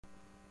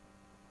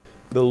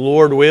the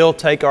Lord will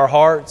take our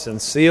hearts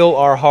and seal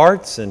our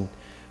hearts, and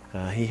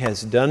He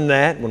has done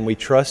that when we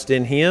trust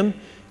in Him,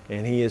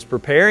 and He is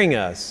preparing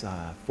us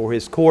for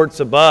His courts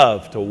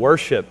above to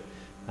worship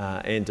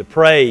and to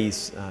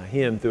praise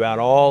Him throughout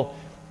all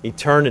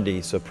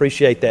eternity. So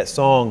appreciate that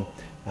song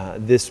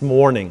this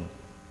morning.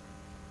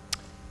 I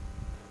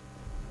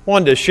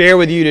wanted to share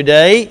with you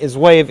today, as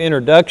way of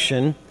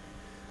introduction,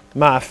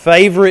 my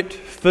favorite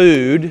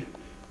food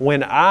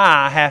when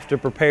I have to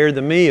prepare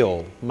the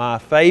meal. My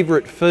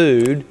favorite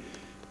food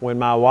when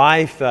my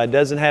wife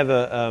doesn't have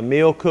a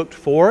meal cooked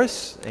for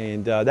us.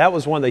 And that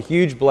was one of the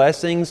huge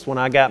blessings when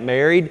I got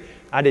married.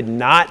 I did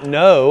not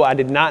know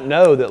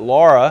that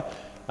Laura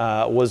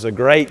was a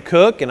great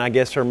cook, and I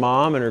guess her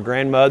mom and her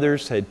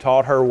grandmothers had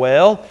taught her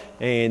well.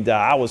 And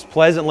I was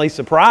pleasantly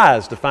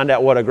surprised to find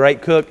out what a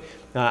great cook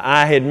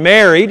I had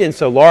married. And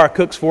so Laura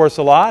cooks for us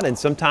a lot, and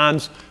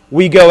sometimes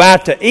we go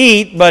out to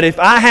eat. But if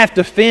I have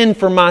to fend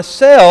for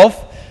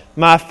myself,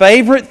 my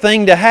favorite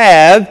thing to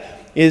have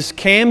is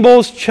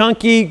Campbell's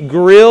Chunky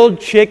Grilled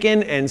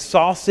Chicken and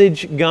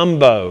Sausage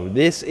Gumbo.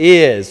 This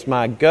is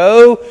my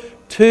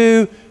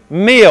go-to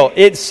meal.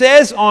 It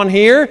says on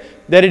here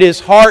that it is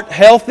heart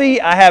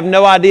healthy. I have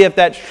no idea if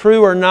that's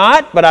true or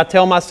not, but I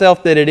tell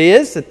myself that it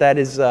is, that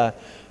is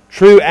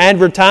true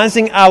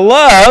advertising. I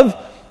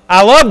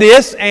love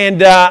this,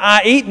 and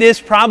I eat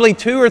this probably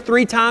 2 or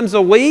 3 times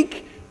a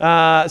week.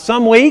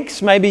 Some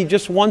weeks, maybe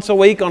just once a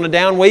week on a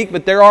down week,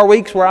 but there are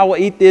weeks where I will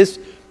eat this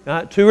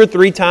 2 or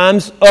 3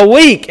 times a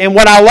week. And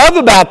what I love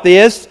about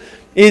this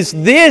is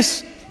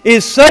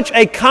such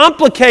a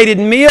complicated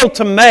meal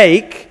to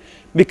make,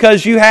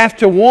 because you have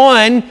to,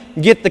 one,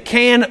 get the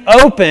can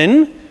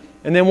open,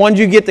 and then once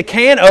you get the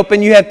can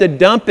open, you have to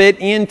dump it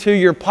into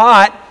your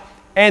pot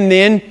and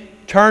then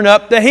turn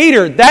up the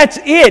heater. That's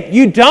it.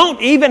 You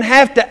don't even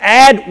have to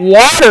add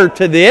water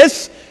to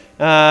this,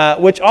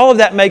 which all of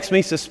that makes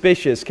me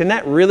suspicious. Can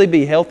that really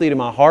be healthy to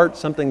my heart?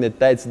 Something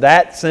that's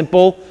that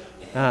simple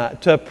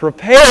to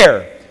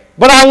prepare.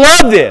 But I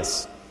love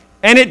this,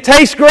 and it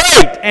tastes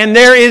great, and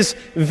there is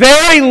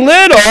very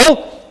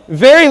little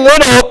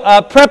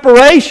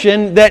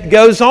preparation that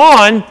goes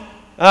on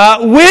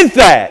with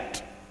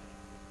that.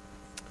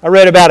 I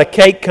read about a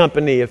cake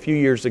company a few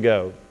years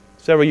ago,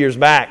 several years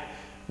back.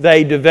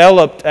 They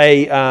developed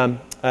a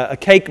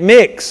cake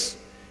mix,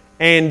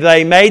 and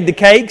they made the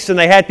cakes, and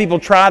they had people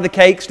try the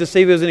cakes to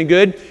see if it was any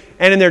good.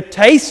 And in their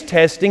taste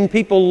testing,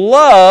 people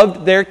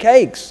loved their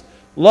cakes.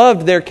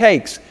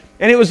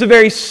 And it was a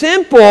very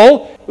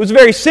simple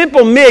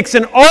mix,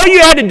 and all you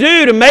had to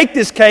do to make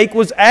this cake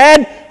was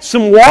add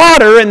some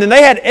water, and then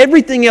they had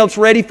everything else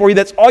ready for you.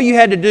 That's all you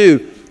had to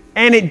do.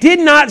 And it did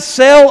not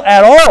sell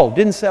at all.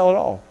 Didn't sell at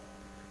all.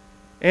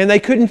 And they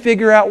couldn't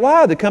figure out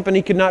why. The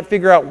company could not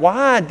figure out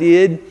why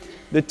did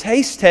the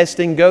taste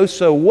testing go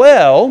so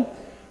well,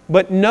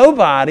 but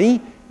nobody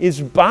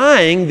is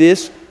buying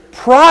this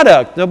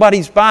product.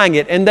 Nobody's buying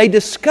it. And they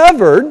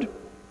discovered,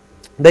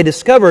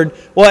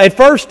 well, at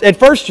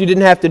first you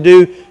didn't have to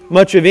do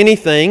much of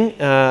anything.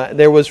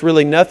 There was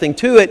really nothing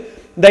to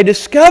it. They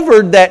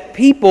discovered that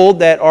people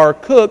that are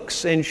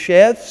cooks and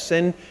chefs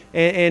and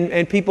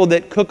people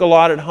that cook a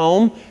lot at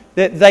home,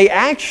 that they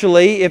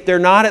actually, if they're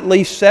not at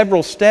least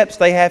several steps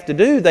they have to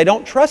do, they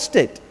don't trust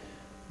it.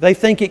 They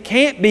think it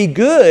can't be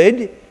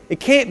good. It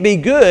can't be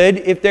good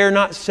if there are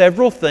not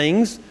several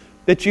things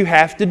that you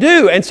have to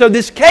do. And so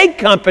this cake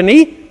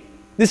company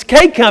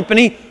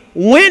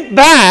went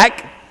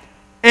back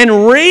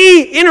and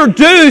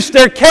reintroduced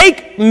their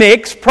cake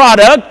mix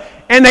product,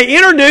 and they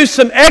introduced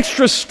some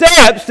extra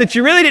steps that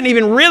you really didn't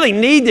even really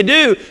need to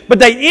do, but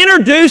they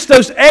introduced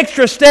those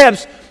extra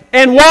steps,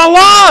 and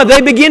voila,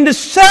 they begin to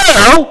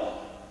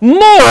sell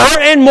more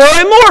and more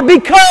and more,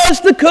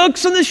 because the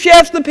cooks and the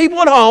chefs, the people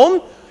at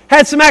home,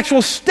 had some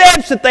actual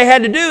steps that they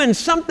had to do, and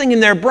something in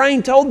their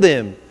brain told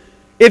them,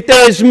 if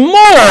there is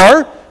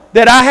more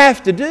that I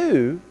have to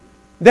do,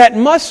 that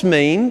must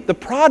mean the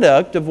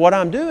product of what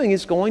I'm doing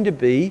is going to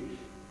be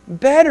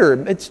better.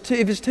 If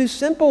it's too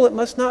simple, it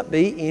must not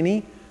be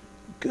any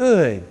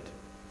good.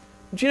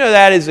 But you know,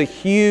 that is a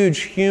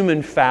huge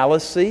human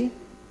fallacy.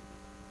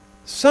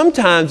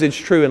 Sometimes it's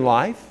true in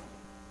life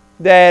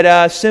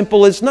that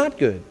simple is not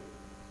good.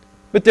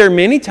 But there are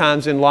many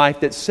times in life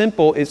that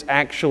simple is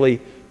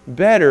actually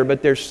better.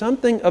 But there's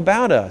something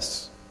about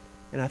us,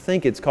 and I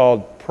think it's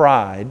called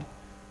pride.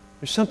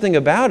 There's something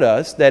about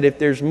us that if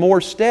there's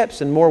more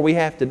steps and more we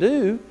have to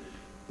do,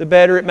 the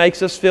better it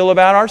makes us feel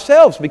about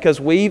ourselves, because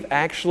we've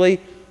actually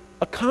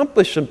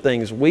accomplished some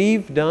things.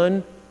 We've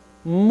done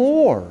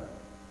more.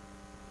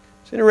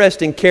 It's an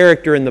interesting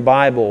character in the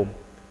Bible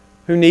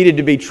who needed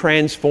to be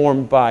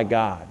transformed by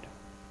God.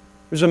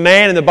 There's a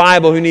man in the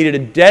Bible who needed a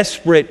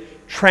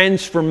desperate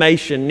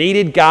transformation,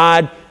 needed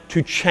God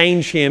to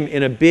change him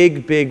in a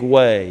big, big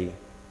way.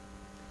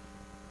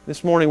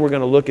 This morning we're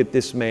going to look at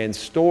this man's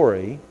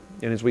story,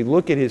 and as we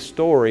look at his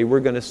story, we're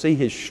going to see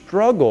his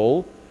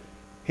struggle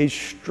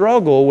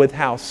with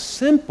how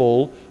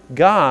simple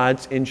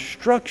God's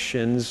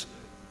instructions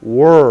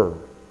were.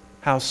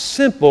 how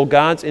simple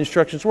God's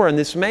instructions were. And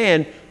this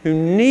man who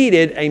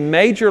needed a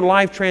major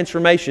life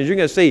transformation, as you're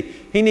going to see,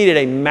 he needed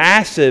a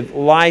massive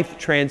life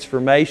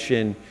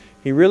transformation.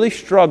 He really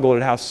struggled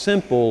at how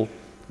simple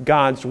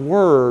God's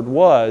Word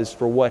was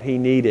for what he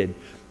needed.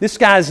 This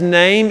guy's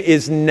name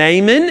is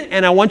Naaman,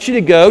 and I want you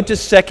to go to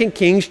 2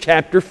 Kings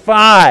chapter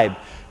 5.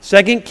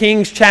 2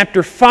 Kings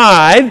chapter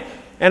 5,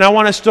 and I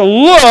want us to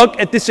look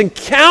at this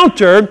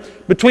encounter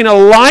between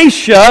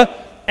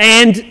Elisha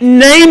and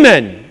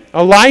Naaman.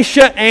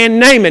 Elisha and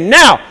Naaman.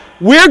 Now,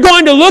 we're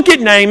going to look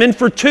at Naaman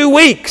for 2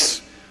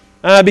 weeks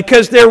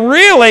because there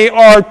really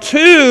are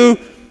two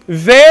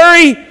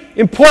very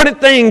important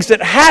things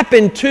that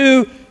happened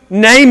to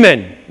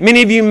Naaman.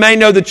 Many of you may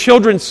know the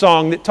children's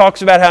song that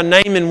talks about how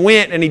Naaman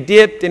went and he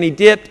dipped and he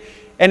dipped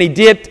and he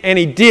dipped and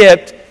he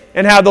dipped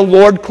and how the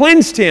Lord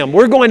cleansed him.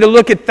 We're going to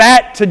look at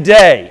that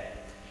today.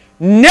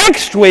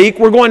 Next week,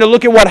 we're going to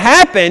look at what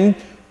happened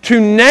to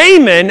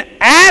Naaman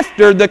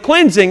after the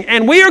cleansing.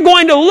 And we are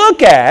going to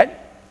look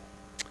at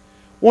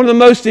one of the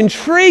most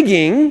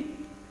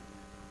intriguing,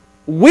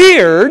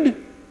 weird,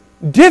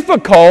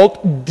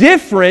 difficult,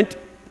 different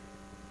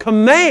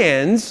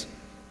commands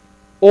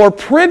or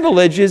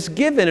privileges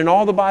given in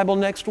all the Bible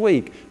next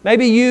week.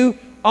 Maybe you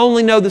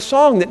only know the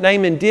song that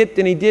Naaman dipped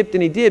and he dipped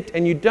and he dipped,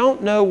 and you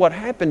don't know what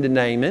happened to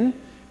Naaman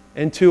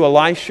and to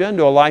Elisha and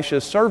to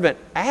Elisha's servant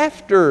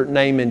after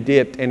Naaman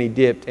dipped and he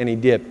dipped and he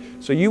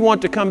dipped. So you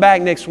want to come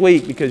back next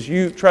week because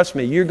trust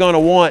me, you're going to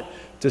want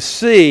to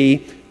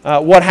see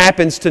what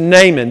happens to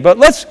Naaman. But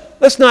let's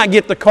not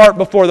get the cart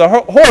before the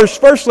horse.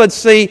 First, let's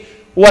see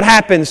what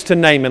happens to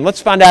Naaman.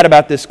 Let's find out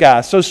about this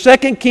guy. So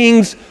 2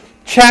 Kings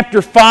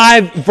chapter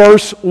 5,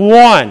 verse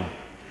 1.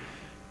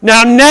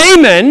 Now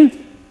Naaman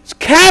is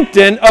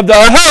captain of the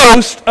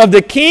host of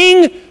the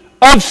king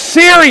of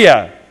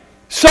Syria.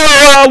 So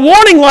a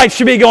warning light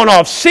should be going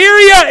off.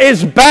 Syria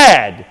is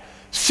bad.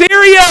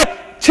 Syria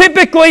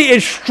typically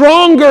is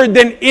stronger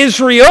than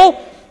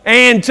Israel,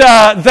 and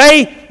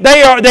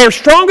they're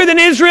stronger than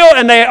Israel,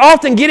 and they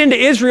often get into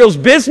Israel's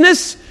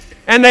business,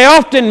 and they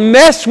often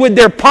mess with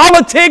their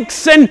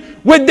politics and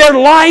with their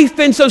life,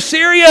 and so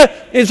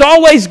Syria is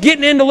always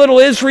getting into little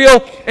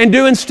Israel and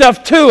doing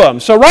stuff to them.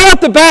 So right off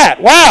the bat,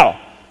 wow,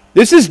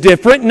 this is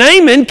different.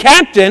 Naaman,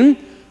 captain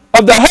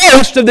of the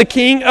host of the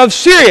king of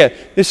Syria.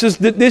 This is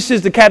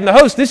the captain of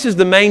the host. This is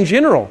the main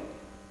general.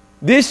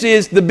 This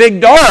is the big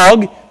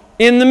dog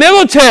in the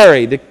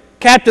military. The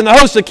captain of the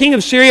host, the king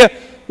of Syria,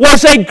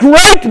 was a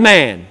great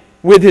man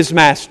with his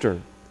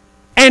master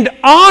and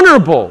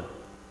honorable.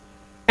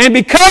 And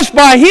because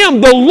by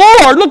him, the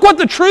Lord, look what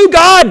the true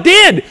God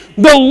did.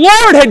 The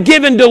Lord had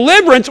given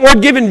deliverance or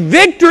given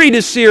victory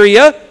to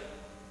Syria.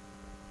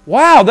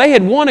 Wow, they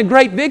had won a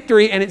great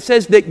victory, and it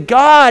says that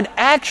God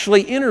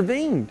actually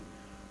intervened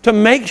to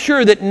make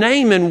sure that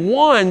Naaman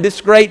won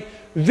this great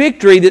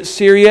victory that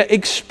Syria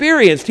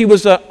experienced. He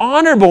was an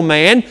honorable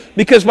man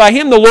because by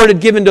him the Lord had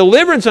given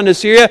deliverance unto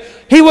Syria.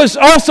 He was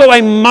also a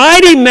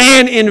mighty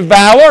man in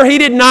valor. He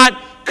did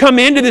not come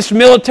into this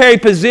military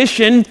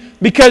position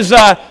because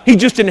he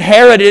just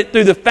inherited it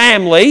through the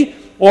family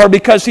or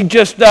because he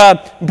just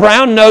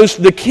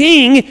brown-nosed the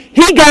king.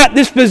 He got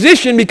this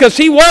position because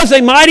he was a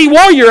mighty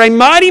warrior, a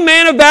mighty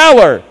man of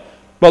valor.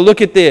 But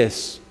look at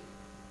this.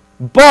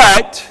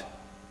 But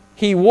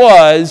he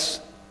was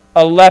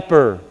a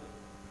leper.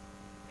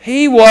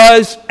 He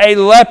was a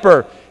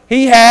leper.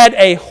 He had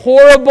a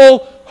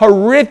horrible,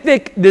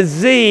 horrific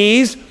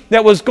disease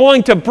that was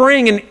going to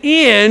bring an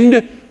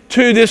end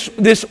to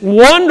this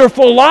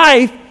wonderful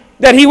life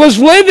that he was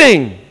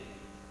living.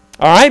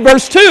 All right,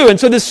 verse 2. And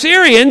so the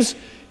Syrians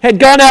had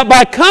gone out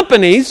by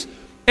companies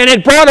and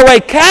had brought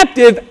away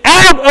captive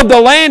out of the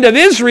land of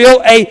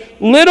Israel a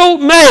little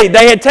maid.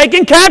 They had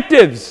taken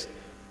captives.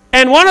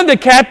 And one of the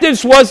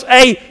captives was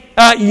a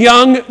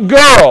young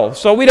girl.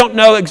 So we don't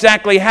know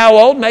exactly how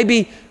old.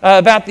 Maybe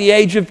about the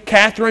age of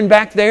Catherine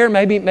back there.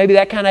 Maybe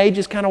that kind of age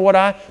is kind of what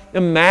I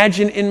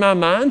imagine in my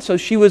mind. So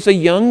she was a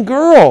young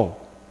girl.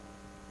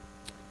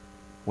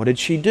 What did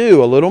she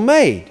do? A little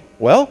maid.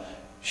 Well,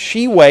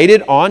 she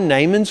waited on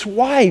Naaman's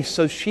wife.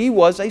 So she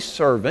was a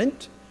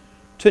servant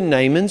to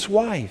Naaman's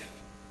wife.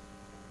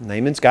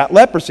 Naaman's got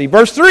leprosy.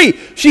 Verse 3,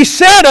 she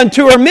said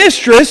unto her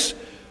mistress,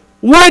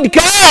 would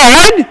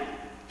God,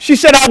 she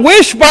said, I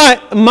wish by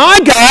my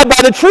God,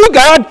 by the true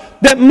God,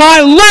 that my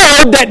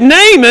Lord, that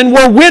Naaman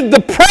were with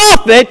the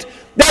prophet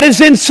that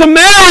is in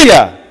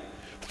Samaria.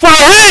 For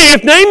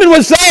if Naaman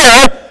was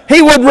there,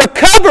 he would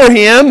recover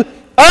him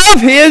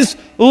of his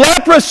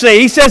leprosy.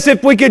 He says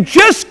if we could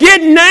just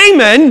get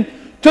Naaman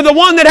to the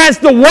one that has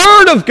the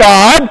Word of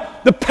God,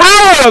 the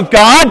power of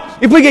God,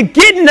 if we could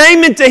get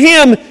Naaman to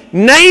him,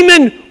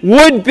 Naaman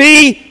would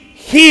be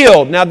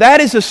healed. Now that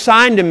is a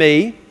sign to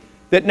me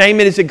that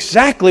Naaman is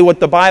exactly what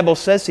the Bible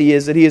says he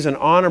is, that he is an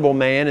honorable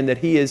man and that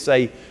he is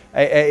a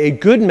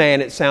good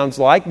man, it sounds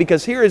like,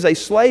 because here is a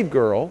slave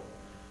girl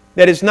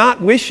that is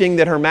not wishing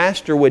that her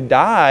master would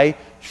die.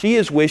 She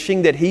is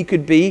wishing that he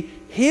could be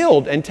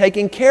healed and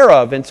taken care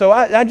of. And so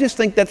I just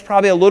think that's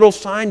probably a little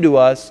sign to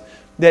us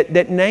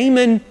that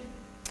Naaman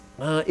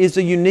is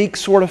a unique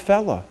sort of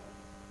fella.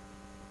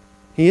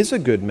 He is a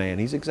good man.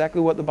 He's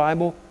exactly what the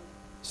Bible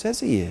says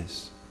he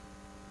is.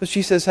 But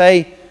she says,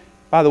 hey,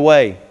 by the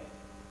way,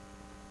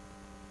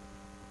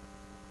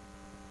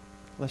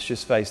 let's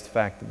just face the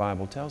fact the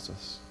Bible tells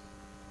us.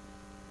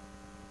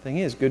 The thing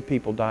is, good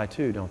people die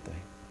too, don't they?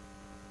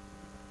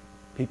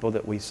 People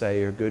that we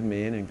say are good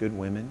men and good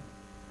women.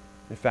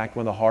 In fact,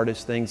 one of the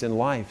hardest things in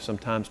life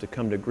sometimes to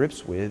come to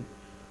grips with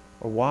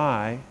are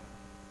why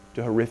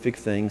do horrific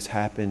things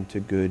happen to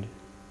good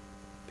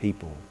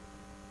people.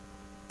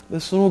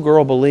 This little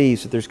girl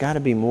believes that there's got to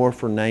be more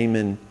for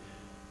Naaman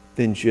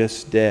than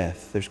just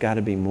death. There's got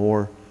to be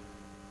more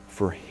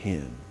for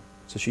him.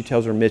 So she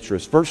tells her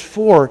mistress. Verse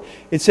 4,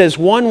 it says,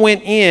 one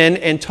went in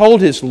and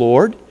told his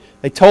lord.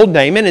 They told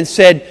Naaman and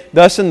said,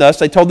 thus and thus,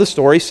 they told the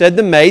story, said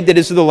the maid that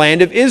is of the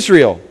land of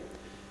Israel.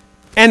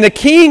 And the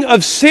king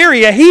of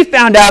Syria, he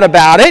found out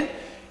about it.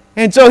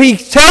 And so he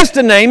says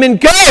to Naaman,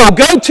 go,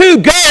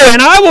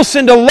 and I will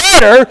send a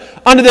letter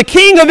unto the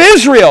king of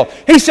Israel.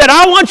 He said,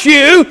 I want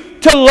you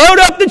to load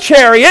up the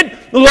chariot,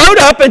 load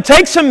up and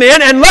take some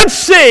men, and let's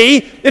see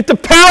if the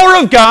power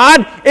of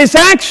God is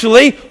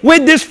actually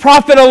with this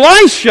prophet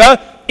Elisha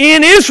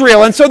in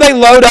Israel. And so they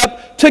load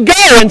up to go.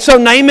 And so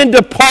Naaman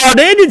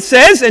departed, it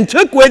says, and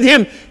took with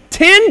him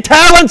 10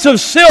 talents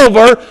of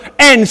silver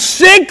and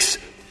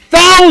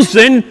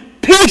 6,000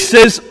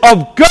 pieces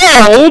of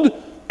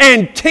gold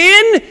and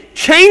 10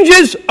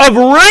 changes of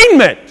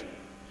raiment.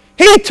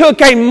 He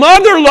took a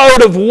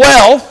motherload of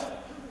wealth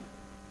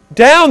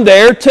down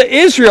there to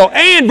Israel.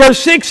 And verse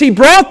 6, he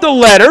brought the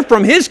letter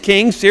from his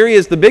king. Syria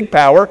is the big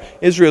power.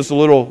 Israel is the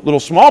little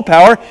small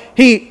power.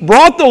 He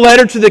brought the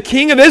letter to the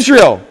king of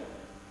Israel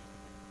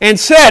and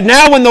said,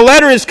 now when the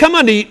letter is come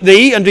unto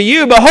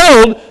you,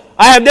 behold,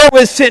 I have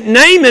therewith sent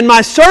Naaman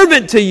my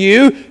servant to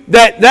you,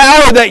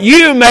 that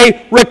you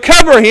may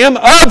recover him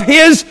of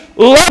his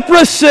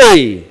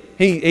leprosy.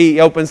 He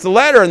opens the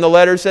letter, and the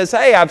letter says,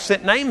 hey, I've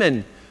sent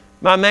Naaman,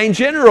 my main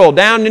general,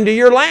 down into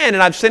your land,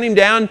 and I've sent him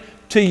down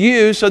to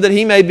you so that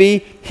he may be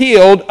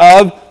healed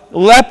of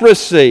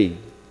leprosy.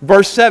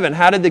 Verse 7,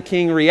 how did the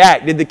king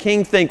react? Did the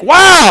king think,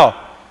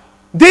 wow,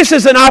 this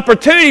is an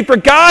opportunity for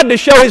God to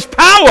show his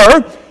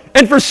power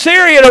and for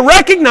Syria to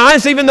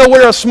recognize, even though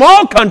we're a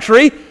small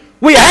country,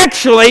 we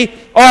actually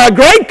are a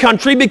great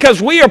country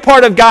because we are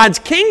part of God's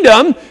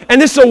kingdom, and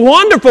this is a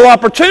wonderful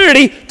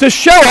opportunity to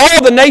show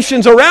all the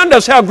nations around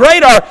us how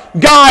great our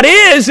God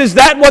is. Is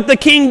that what the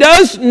king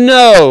does?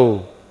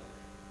 No.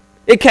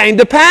 It came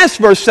to pass,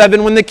 verse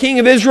 7, when the king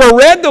of Israel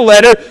read the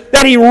letter,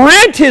 that he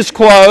rent his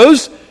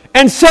clothes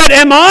and said,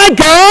 am I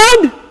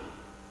God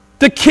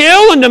to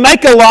kill and to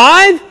make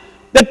alive,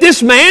 that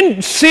this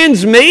man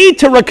sends me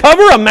to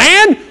recover a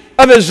man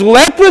of his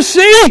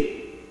leprosy?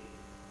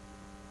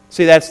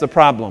 See, that's the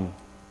problem.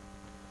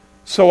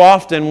 So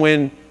often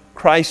when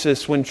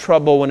crisis, when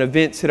trouble, when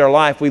events hit our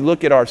life, we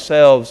look at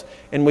ourselves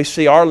and we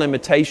see our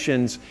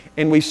limitations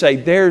and we say,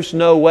 there's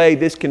no way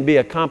this can be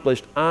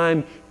accomplished.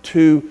 I'm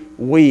too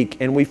weak.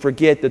 And we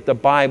forget that the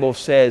Bible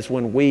says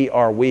when we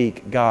are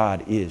weak,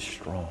 God is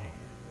strong.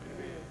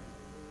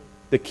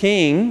 The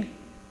king,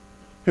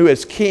 who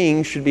as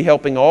king should be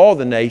helping all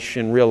the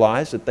nation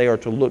realize that they are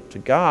to look to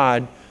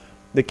God,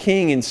 the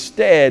king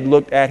instead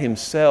looked at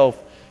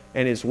himself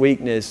and his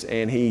weakness,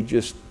 and he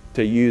just,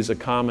 to use a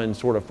common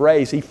sort of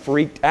phrase, he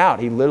freaked out.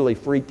 He literally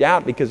freaked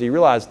out because he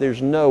realized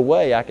there's no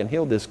way I can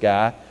heal this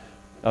guy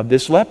of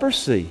this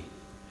leprosy.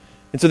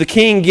 And so the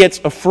king gets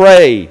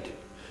afraid,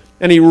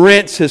 and he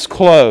rents his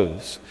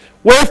clothes.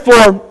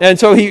 Wherefore, and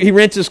so he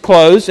rents his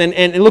clothes,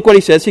 and look what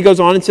he says. He goes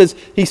on and says,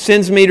 he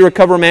sends me to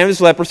recover a man of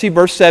his leprosy.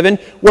 Verse 7,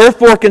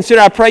 wherefore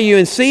consider, I pray you,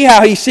 and see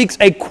how he seeks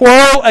a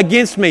quarrel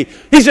against me.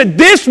 He said,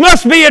 this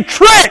must be a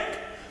trick.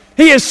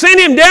 He has sent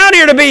him down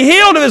here to be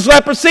healed of his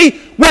leprosy.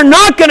 We're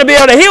not going to be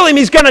able to heal him.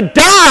 He's going to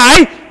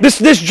die.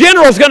 This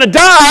general is going to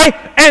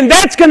die, and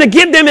that's going to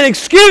give them an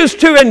excuse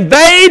to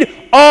invade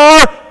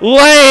our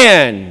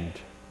land.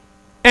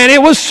 And it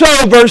was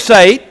so, verse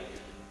 8,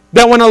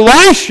 that when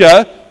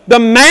Elisha, the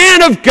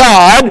man of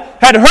God,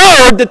 had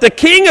heard that the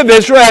king of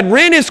Israel had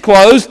rent his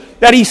clothes,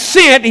 that he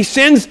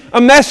sends a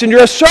messenger,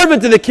 a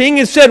servant to the king,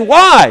 and said,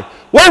 why?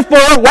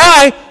 Wherefore,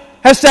 why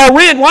hast thou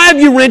rent? Why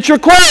have you rent your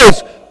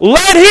clothes?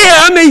 Let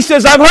him, he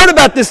says, I've heard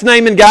about this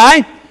Naaman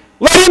guy.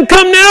 Let him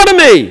come now to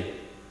me.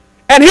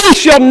 And he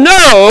shall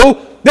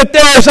know that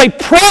there is a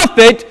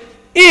prophet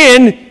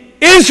in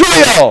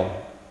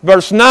Israel.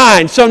 Verse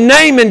 9, so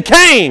Naaman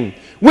came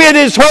with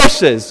his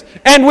horses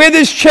and with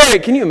his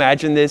chariot. Can you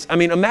imagine this? I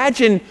mean,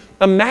 imagine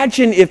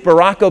if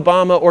Barack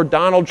Obama or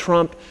Donald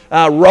Trump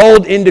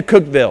rolled into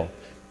Cookeville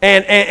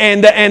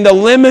and the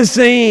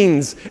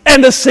limousines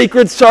and the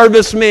Secret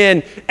Service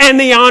men and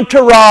the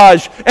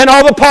entourage and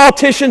all the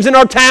politicians in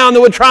our town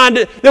that would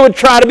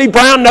try to be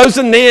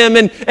brown-nosing them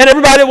and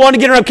everybody that wanted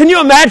to get around. Can you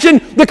imagine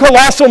the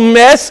colossal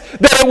mess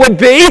that it would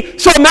be?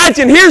 So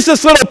imagine, here's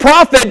this little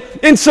prophet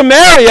in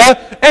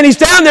Samaria, and he's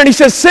down there and he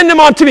says, send them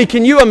on to me.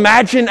 Can you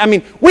imagine? I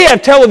mean, we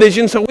have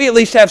television, so we at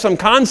least have some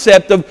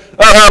concept of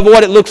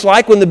what it looks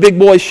like when the big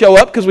boys show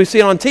up because we see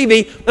it on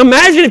TV.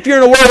 Imagine if you're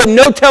in a world with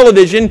no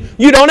television,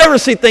 you don't ever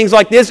see things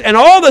like this, and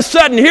all of a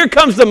sudden here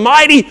comes the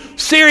mighty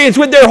Syrians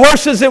with their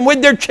horses and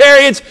with their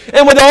chariots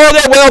and with all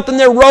their wealth, and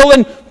they're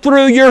rolling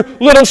through your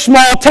little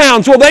small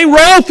towns. Well, they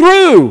roll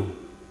through.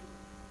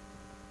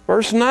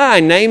 Verse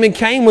 9, Naaman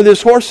came with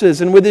his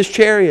horses and with his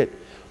chariot,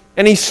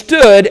 and he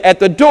stood at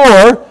the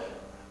door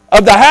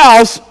of the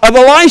house of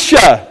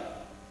Elisha.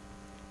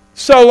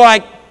 So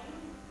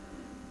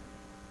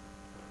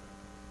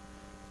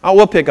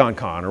we'll pick on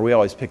Connor. We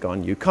always pick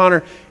on you.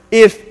 Connor,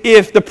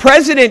 if the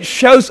president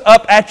shows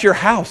up at your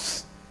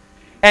house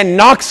and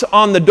knocks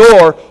on the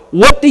door,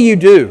 what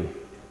do?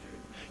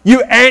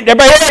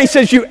 Everybody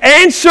says you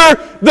answer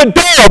the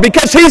door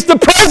because he's the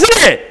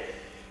president.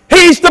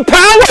 He's the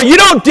power. You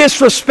don't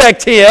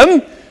disrespect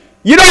him.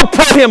 You don't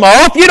put him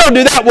off. You don't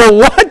do that. Well,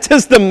 what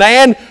does the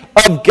man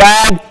of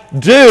God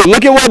do?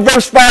 Look at what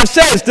verse 5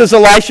 says. Does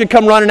Elisha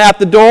come running out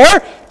the door?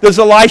 Does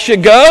Elisha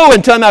go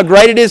and tell him how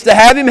great it is to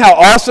have him, how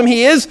awesome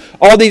he is?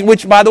 All these,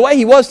 which by the way,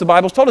 he was, the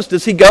Bible's told us.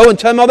 Does he go and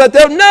tell him all that?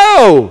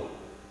 No.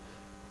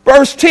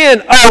 Verse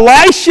 10,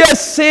 Elisha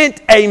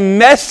sent a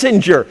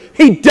messenger.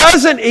 He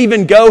doesn't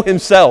even go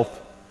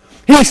himself.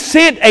 He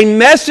sent a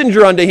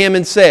messenger unto him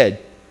and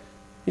said,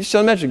 he just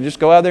told the messenger, just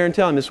go out there and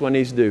tell him this is what he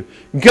needs to do.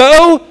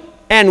 Go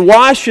and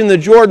wash in the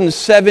Jordan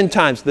 7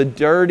 times.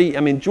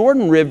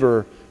 Jordan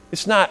River,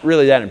 it's not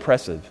really that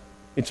impressive.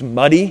 It's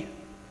muddy.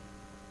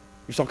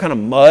 There's all kind of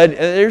mud.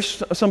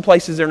 There's some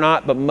places they're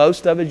not, but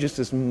most of it is just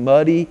this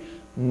muddy,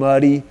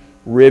 muddy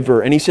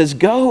river. And he says,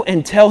 go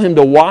and tell him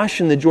to wash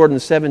in the Jordan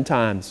 7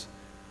 times,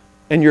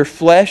 and your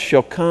flesh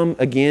shall come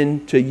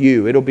again to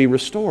you. It'll be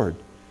restored,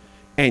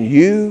 and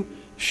you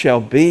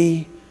shall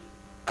be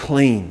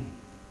clean.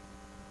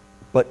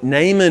 But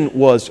Naaman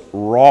was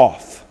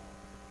wroth.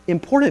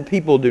 Important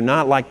people do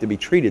not like to be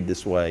treated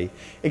this way,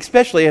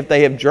 especially if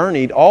they have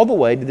journeyed all the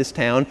way to this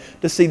town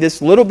to see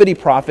this little bitty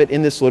prophet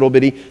in this little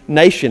bitty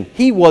nation.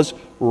 He was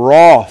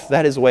wroth.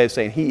 That is a way of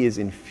saying he is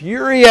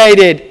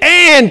infuriated.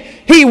 And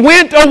he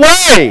went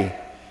away.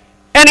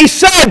 And he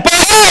said,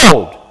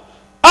 behold,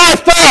 I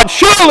thought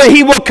surely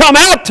he will come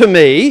out to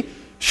me.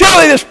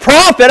 Surely this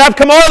prophet, I've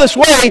come all this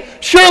way,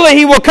 surely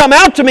he will come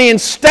out to me and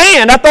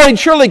stand. I thought he'd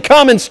surely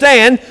come and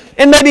stand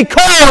and maybe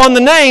call on the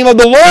name of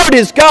the Lord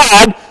his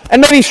God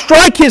and maybe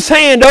strike his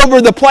hand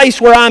over the place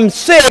where I'm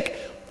sick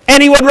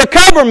and he would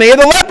recover me of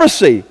the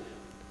leprosy.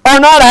 Are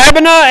not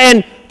Abana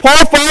and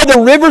Pharpar,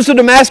 the rivers of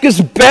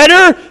Damascus,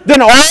 better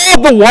than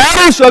all the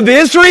waters of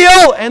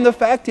Israel? And the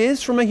fact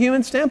is, from a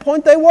human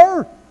standpoint, they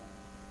were.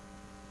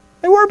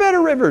 They were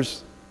better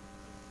rivers.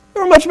 They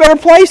were much better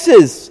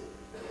places.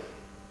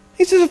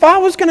 He says, if I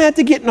was going to have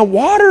to get in the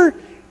water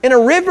in a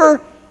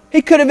river,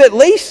 he could have at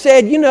least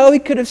said, he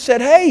could have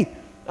said, hey,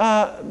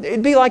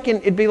 it'd be like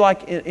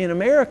in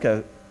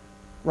America,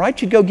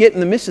 right? You'd go get in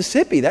the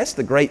Mississippi. That's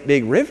the great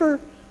big river.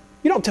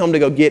 You don't tell them to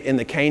go get in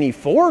the Caney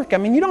Fork.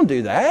 You don't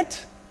do that.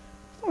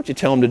 That's not what you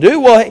tell them to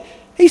do. Well,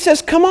 he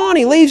says, come on.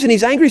 He leaves and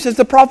he's angry. He says,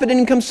 the prophet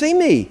didn't come see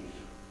me.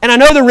 And I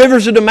know the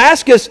rivers of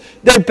Damascus,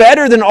 they're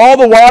better than all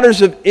the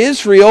waters of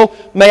Israel.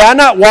 May I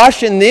not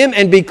wash in them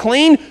and be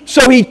clean?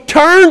 So he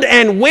turned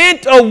and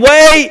went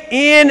away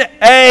in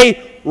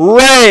a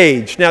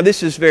rage. Now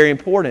this is very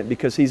important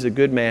because he's a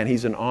good man.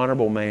 He's an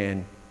honorable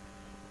man.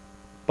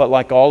 But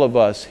like all of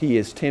us, he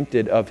is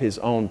tempted of his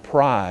own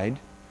pride.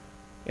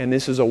 And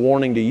this is a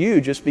warning to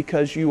you. Just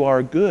because you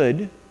are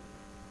good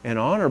and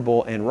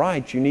honorable and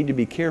right, you need to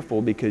be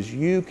careful because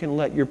you can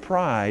let your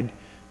pride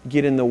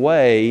get in the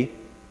way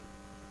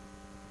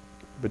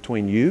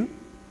between you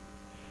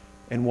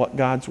and what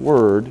God's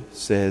Word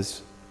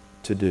says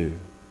to do.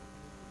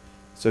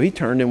 So he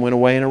turned and went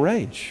away in a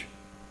rage.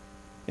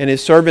 And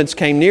his servants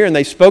came near and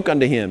they spoke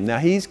unto him. Now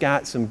he's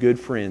got some good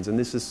friends, and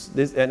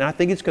and I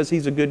think it's because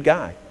he's a good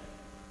guy.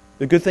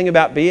 The good thing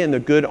about being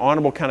the good,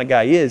 honorable kind of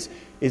guy is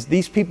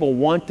these people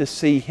want to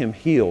see him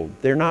healed.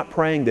 They're not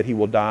praying that he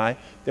will die.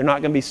 They're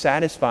not going to be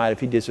satisfied if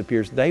he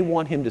disappears. They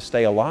want him to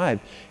stay alive.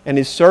 And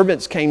his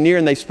servants came near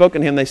and they spoke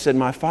unto him. They said,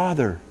 my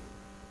father,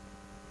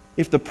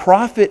 if the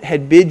prophet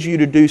had bid you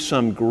to do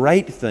some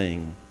great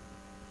thing,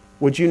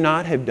 would you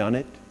not have done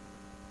it?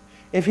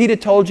 If he'd have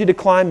told you to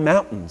climb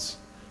mountains,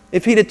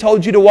 if he'd have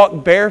told you to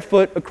walk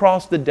barefoot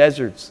across the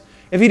deserts,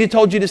 if he'd have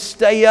told you to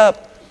stay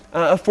up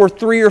for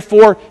 3 or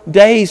 4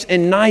 days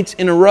and nights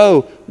in a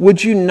row,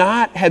 would you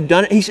not have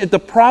done it? He said, if the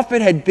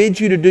prophet had bid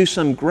you to do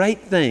some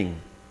great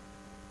thing,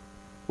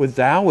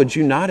 would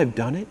you not have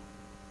done it?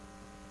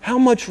 How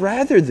much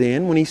rather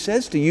then when he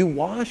says to you,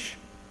 wash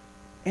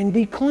and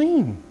be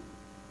clean?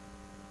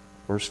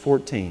 Verse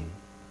 14,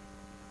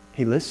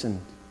 he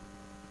listened.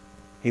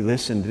 He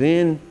listened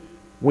then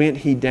went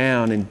he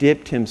down and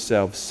dipped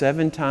himself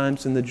 7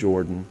 times in the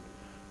Jordan,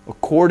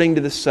 according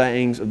to the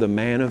sayings of the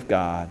man of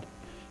God,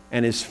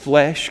 and his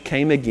flesh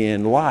came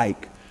again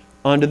like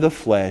unto the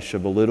flesh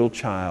of a little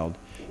child,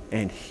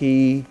 and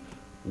he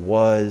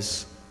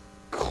was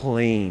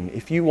clean.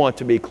 If you want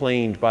to be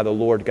cleaned by the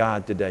Lord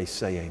God today,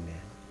 say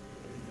amen.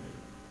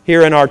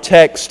 Here in our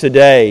text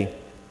today,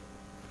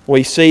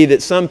 we see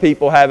that some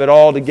people have it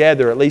all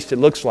together, at least it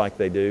looks like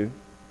they do.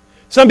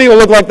 Some people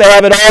look like they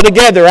have it all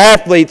together.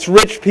 Athletes,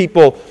 rich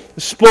people,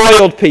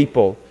 spoiled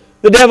people.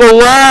 The devil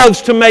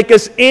loves to make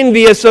us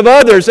envious of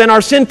others, and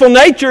our sinful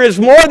nature is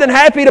more than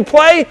happy to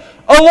play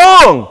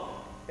along.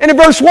 And in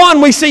verse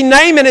 1, we see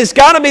Naaman has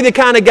got to be the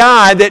kind of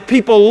guy that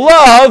people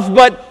love,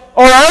 but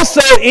are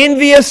also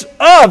envious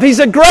of. He's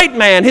a great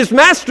man. His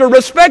master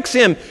respects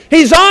him.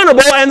 He's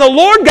honorable, and the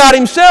Lord God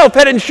Himself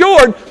had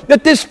ensured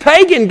that this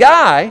pagan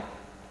guy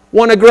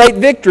won a great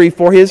victory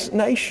for his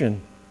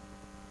nation.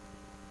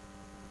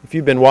 If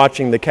you've been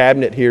watching the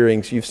cabinet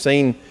hearings, you've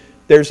seen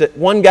there's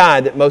one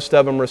guy that most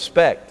of them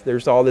respect.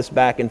 There's all this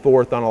back and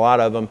forth on a lot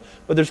of them.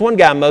 But there's one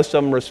guy most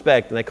of them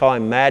respect, and they call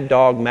him Mad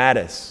Dog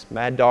Mattis.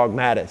 Mad Dog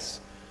Mattis.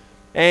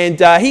 And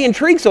he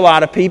intrigues a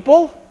lot of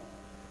people.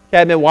 If you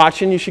haven't been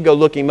watching, you should go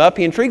look him up.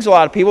 He intrigues a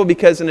lot of people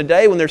because in a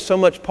day when there's so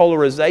much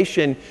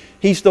polarization,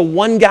 he's the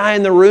one guy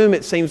in the room,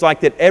 it seems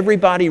like, that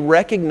everybody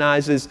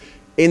recognizes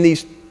in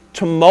these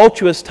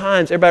tumultuous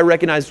times. Everybody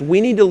recognizes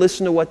we need to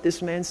listen to what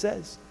this man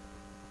says.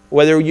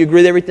 Whether you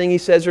agree with everything he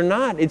says or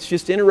not, it's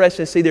just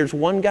interesting to see there's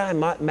one guy,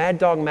 Mad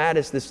Dog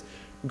Mattis, this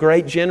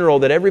great general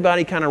that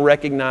everybody kind of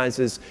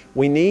recognizes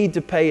we need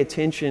to pay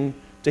attention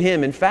to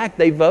him. In fact,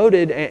 they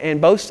voted,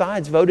 and both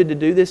sides voted to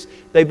do this.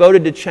 They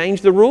voted to change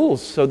the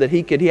rules so that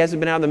he hasn't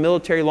been out of the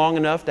military long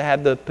enough to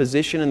have the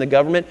position in the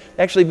government.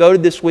 They actually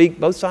voted this week,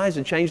 both sides,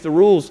 to change the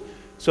rules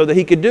so that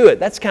he could do it.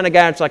 That's the kind of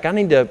guy that's like, I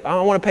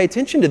want to pay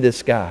attention to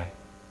this guy.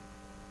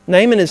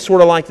 Naaman is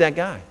sort of like that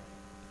guy.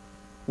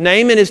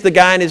 Naaman is the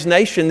guy in his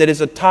nation that is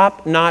a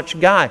top-notch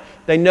guy.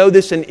 They know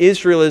this in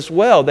Israel as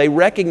well. They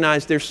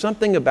recognize there's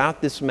something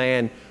about this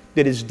man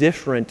that is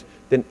different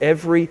than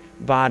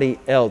everybody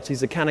else.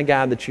 He's the kind of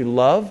guy that you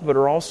love, but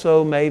are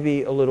also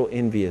maybe a little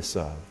envious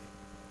of.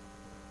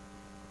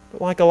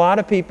 But like a lot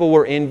of people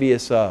we're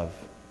envious of.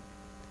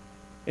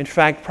 In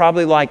fact,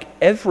 probably like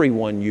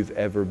everyone you've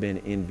ever been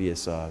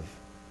envious of.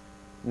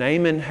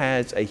 Naaman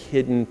has a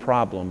hidden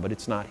problem, but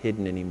it's not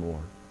hidden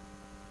anymore.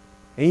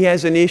 He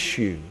has an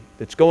issue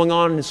that's going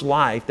on in his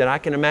life that I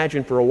can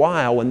imagine for a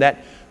while when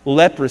that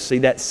leprosy,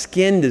 that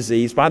skin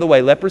disease, by the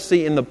way,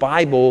 leprosy in the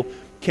Bible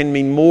can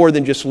mean more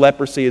than just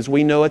leprosy as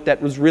we know it.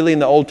 That was really in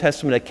the Old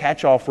Testament a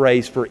catch-all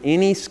phrase for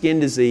any skin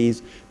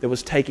disease that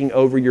was taking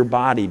over your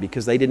body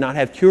because they did not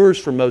have cures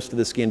for most of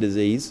the skin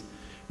disease.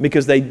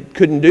 Because they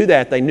couldn't do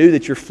that, they knew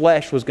that your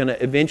flesh was going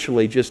to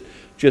eventually just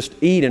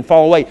eat and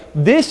fall away.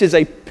 This is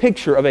a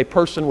picture of a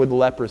person with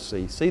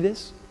leprosy. See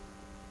this?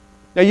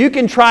 Now you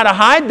can try to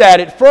hide that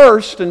at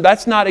first, and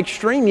that's not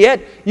extreme yet.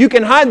 You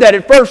can hide that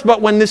at first,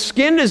 but when this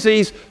skin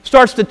disease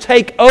starts to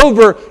take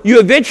over, you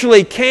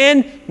eventually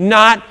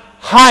cannot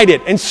hide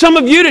it. And some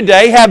of you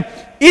today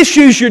have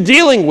issues you're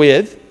dealing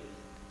with,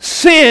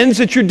 sins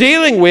that you're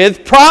dealing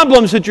with,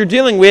 problems that you're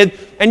dealing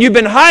with, and you've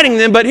been hiding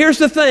them. But here's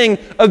the thing,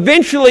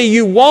 eventually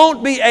you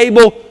won't be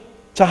able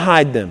to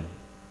hide them.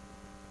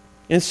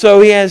 And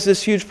so he has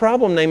this huge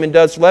problem. Naaman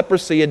does.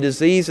 Leprosy, a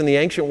disease in the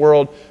ancient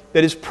world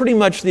that is pretty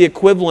much the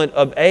equivalent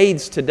of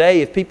AIDS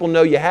today. If people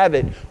know you have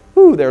it,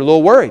 they're a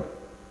little worried.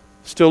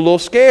 Still a little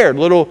scared,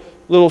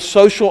 little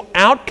social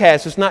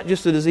outcast. It's not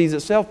just the disease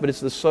itself, but it's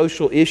the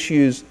social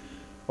issues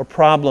or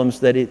problems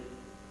that it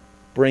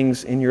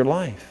brings in your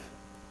life.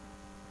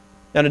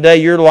 Now today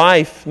your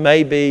life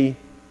may be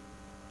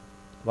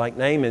like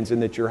Naaman's in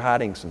that you're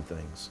hiding some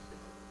things.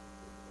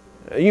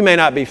 You may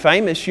not be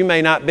famous, you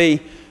may not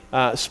be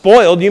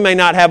spoiled, you may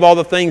not have all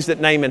the things that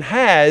Naaman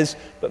has,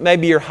 but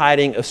maybe you're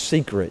hiding a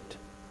secret.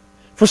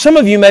 For some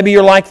of you, maybe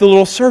you're like the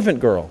little servant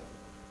girl.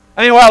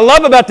 I mean, what I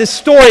love about this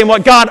story and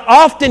what God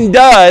often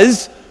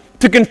does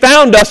to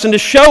confound us and to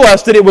show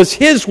us that it was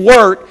His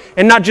work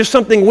and not just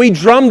something we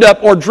drummed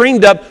up or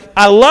dreamed up.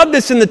 I love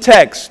this in the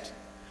text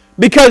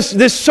because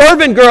this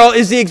servant girl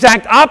is the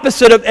exact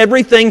opposite of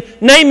everything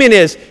Naaman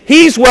is.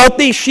 He's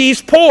wealthy,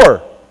 she's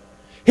poor.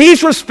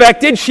 He's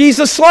respected, she's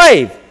a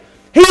slave.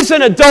 He's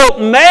an adult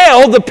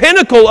male, the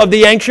pinnacle of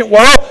the ancient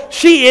world.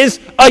 She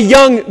is a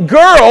young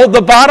girl,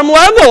 the bottom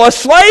level, a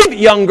slave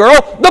young girl,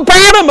 the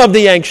bottom of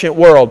the ancient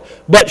world.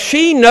 But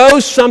she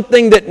knows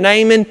something that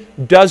Naaman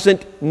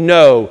doesn't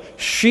know.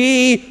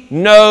 She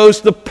knows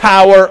the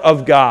power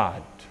of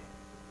God.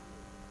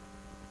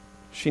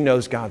 She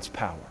knows God's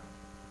power.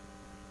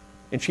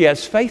 And she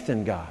has faith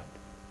in God.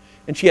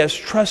 And she has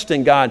trust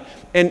in God.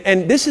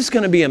 And this is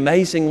going to be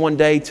amazing one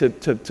day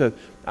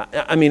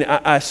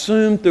I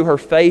assume through her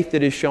faith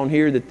that is shown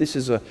here that this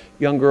is a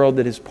young girl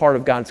that is part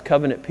of God's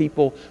covenant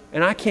people.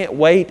 And I can't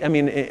wait. I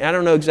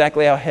don't know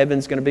exactly how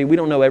heaven's going to be. We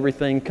don't know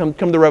everything. Come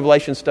to the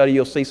Revelation study,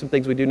 you'll see some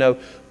things we do know.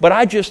 But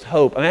I just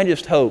hope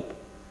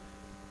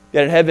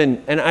that in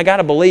heaven, and I got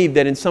to believe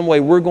that in some way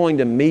we're going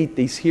to meet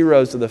these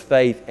heroes of the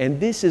faith. And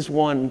this is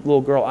one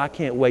little girl I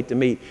can't wait to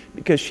meet,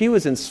 because she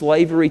was in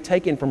slavery,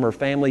 taken from her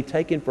family,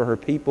 taken for her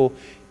people.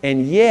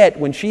 And yet,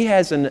 when she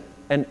has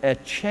a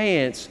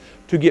chance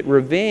to get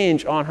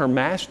revenge on her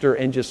master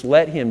and just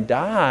let him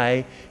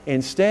die,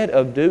 instead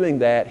of doing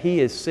that, he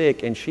is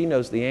sick and she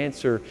knows the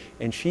answer.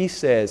 And she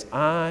says,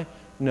 I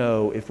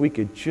know if we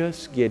could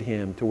just get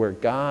him to where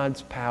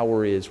God's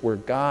power is, where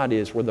God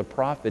is, where the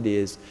prophet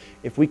is,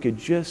 if we could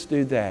just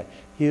do that,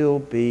 he'll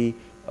be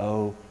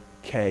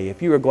okay.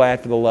 If you are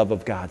glad for the love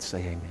of God, say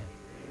amen.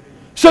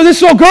 So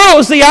this little girl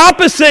is the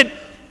opposite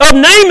of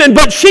Naaman,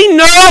 but she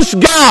knows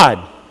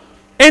God.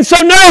 And so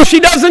no, she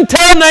doesn't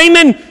tell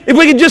Naaman if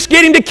we could just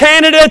get him to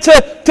Canada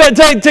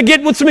to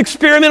get with some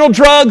experimental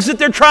drugs that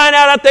they're trying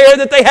out there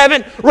that they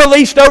haven't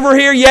released over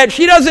here yet.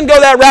 She doesn't go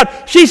that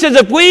route. She says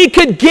if we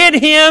could get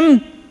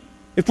him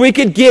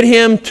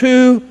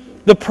to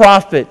the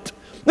prophet.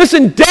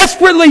 Listen,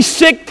 desperately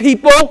sick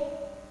people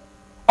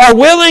are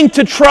willing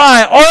to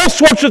try all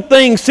sorts of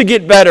things to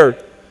get better.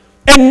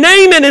 And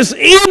Naaman is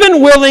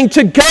even willing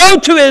to go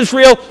to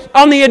Israel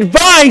on the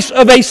advice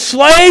of a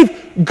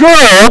slave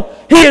girl.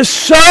 He is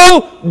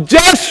so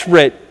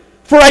desperate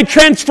for a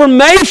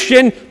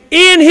transformation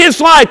in his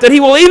life that he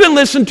will even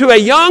listen to a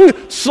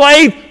young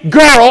slave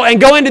girl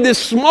and go into this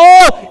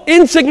small,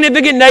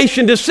 insignificant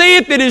nation to see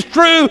if it is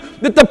true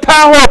that the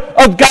power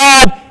of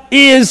God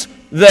is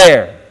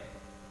there.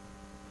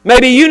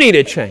 Maybe you need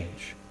a change.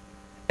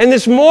 And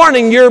this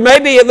morning, you're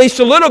maybe at least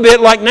a little bit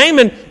like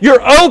Naaman,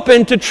 you're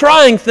open to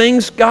trying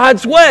things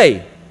God's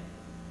way.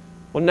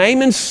 Well,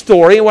 Naaman's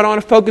story, and what I want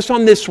to focus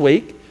on this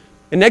week,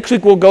 and next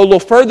week we'll go a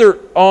little further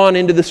on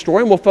into the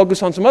story and we'll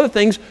focus on some other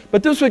things.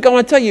 But this week I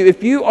want to tell you,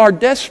 if you are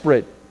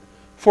desperate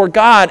for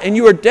God and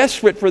you are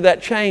desperate for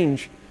that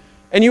change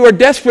and you are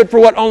desperate for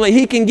what only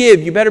He can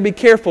give, you better be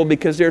careful,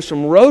 because there are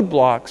some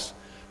roadblocks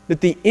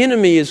that the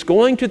enemy is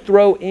going to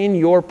throw in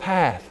your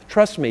path.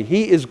 Trust me,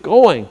 he is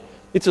going.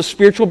 It's a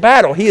spiritual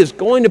battle. He is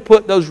going to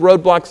put those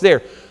roadblocks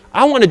there.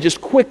 I want to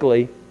just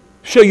quickly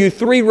show you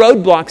 3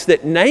 roadblocks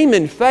that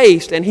Naaman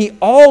faced, and he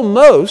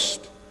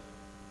almost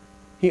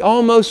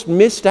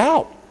missed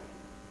out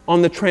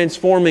on the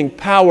transforming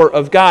power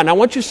of God. And I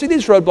want you to see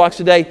these roadblocks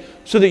today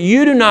so that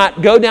you do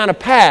not go down a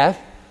path.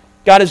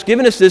 God has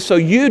given us this so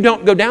you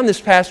don't go down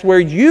this path where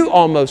you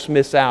almost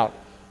miss out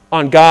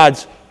on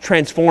God's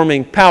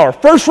transforming power.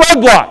 First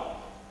roadblock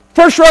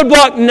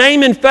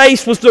Naaman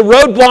faced was the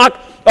roadblock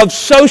of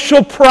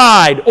social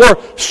pride or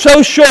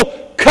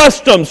social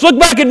customs. Look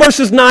back at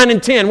verses 9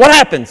 and 10. What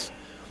happens?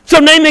 So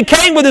Naaman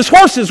came with his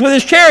horses, with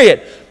his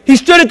chariot. He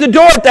stood at the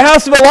door at the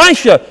house of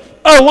Elisha.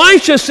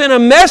 Elisha sent a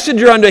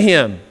messenger unto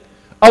him.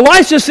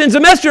 Elisha sends a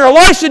messenger.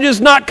 Elisha does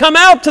not come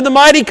out to the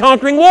mighty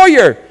conquering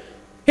warrior.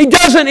 He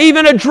doesn't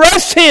even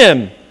address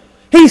him.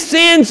 He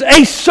sends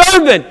a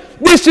servant.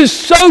 This is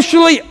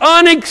socially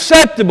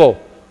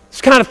unacceptable. It's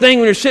the kind of thing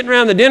when you're sitting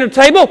around the dinner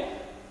table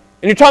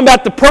and you're talking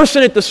about the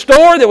person at the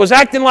store that was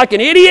acting like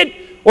an idiot,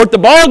 or at the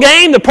ball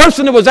game, the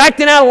person that was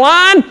acting out of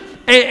line,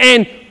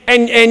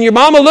 and your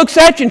mama looks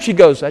at you and she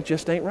goes, that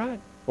just ain't right.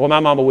 Well, my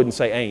mama wouldn't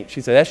say ain't.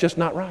 She'd say, that's just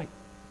not right.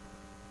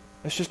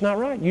 That's just not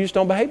right. You just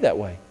don't behave that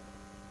way.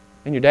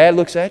 And your dad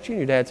looks at you and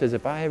your dad says,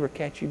 if I ever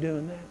catch you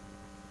doing that,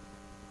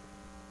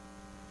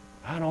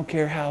 I don't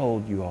care how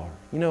old you are.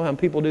 You know how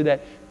people do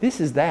that?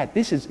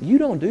 You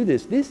don't do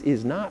this. This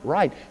is not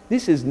right.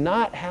 This is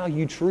not how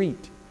you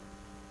treat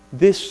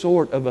this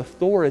sort of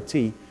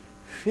authority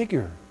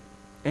figure.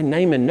 And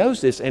Naaman knows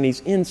this, and he's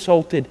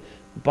insulted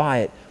by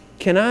it.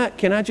 Can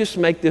I just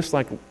make this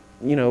like,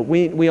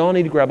 we all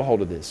need to grab a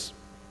hold of this.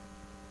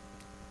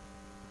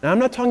 Now, I'm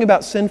not talking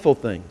about sinful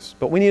things,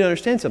 but we need to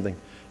understand something.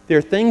 There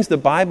are things the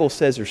Bible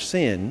says are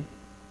sin,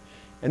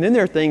 and then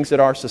there are things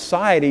that our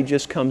society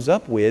just comes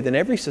up with, and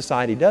every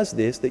society does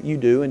this, that you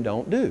do and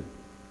don't do.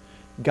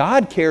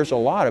 God cares a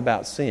lot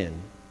about sin.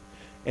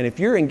 And if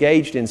you're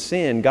engaged in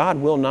sin, God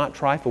will not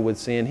trifle with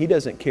sin. He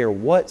doesn't care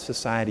what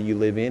society you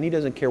live in. He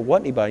doesn't care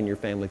what anybody in your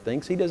family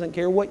thinks. He doesn't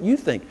care what you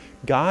think.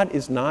 God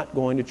is not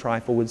going to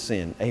trifle with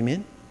sin.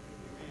 Amen?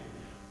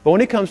 But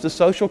when it comes to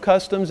social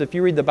customs, if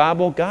you read the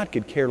Bible, God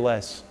could care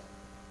less.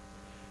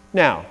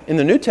 Now, in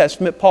the New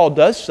Testament, Paul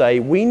does say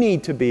we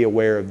need to be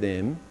aware of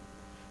them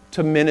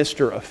to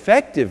minister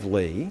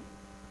effectively,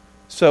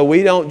 so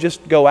we don't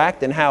just go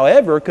acting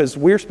however, because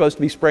we're supposed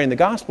to be spreading the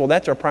gospel.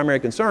 That's our primary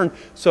concern.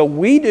 So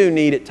we do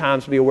need at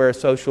times to be aware of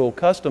social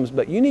customs,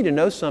 but you need to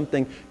know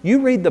something.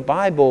 You read the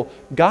Bible,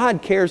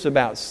 God cares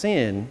about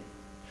sin,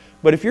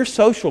 but if your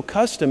social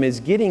custom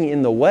is getting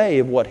in the way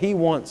of what He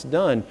wants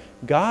done,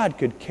 God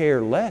could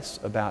care less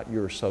about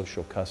your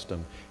social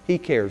custom. He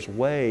cares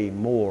way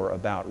more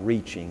about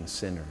reaching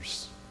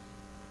sinners.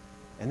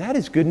 And that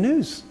is good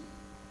news.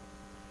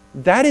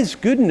 That is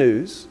good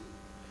news,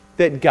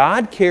 that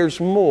God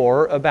cares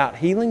more about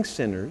healing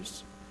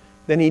sinners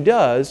than He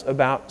does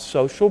about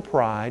social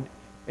pride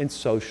and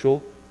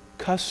social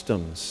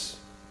customs.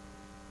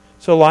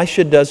 So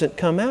Elisha doesn't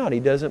come out.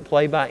 He doesn't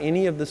play by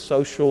any of the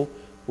social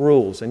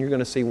rules. And you're going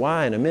to see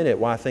why in a minute,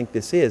 why I think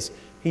this is.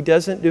 He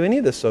doesn't do any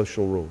of the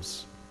social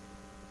rules.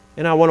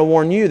 And I want to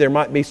warn you, there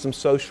might be some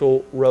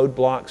social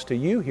roadblocks to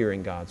you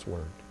hearing God's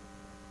Word.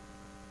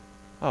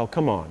 Oh,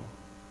 come on.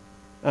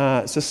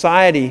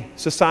 Society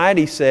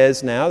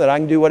says now that I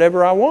can do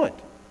whatever I want.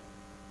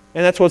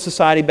 And that's what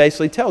society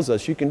basically tells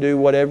us. You can do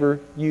whatever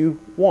you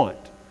want,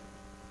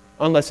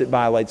 unless it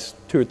violates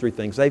 2 or 3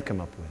 things they've come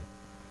up with.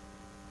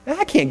 And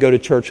I can't go to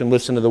church and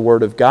listen to the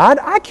Word of God.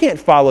 I can't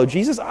follow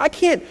Jesus. I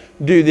can't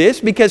do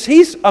this because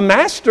He's a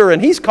master and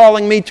He's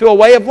calling me to a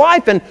way of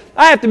life and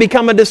I have to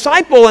become a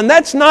disciple. And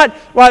that's not,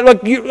 right,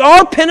 look,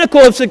 our pinnacle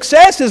of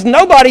success is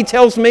nobody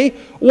tells me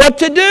what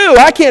to do.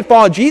 I can't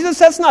follow Jesus.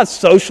 That's not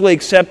socially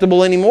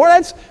acceptable anymore.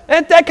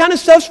 That kind of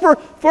stuff's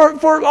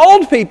for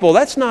old people.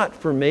 That's not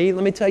for me.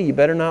 Let me tell you, you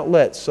better not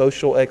let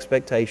social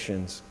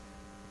expectations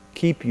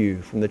keep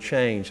you from the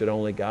change that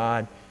only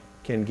God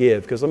can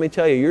give. Because let me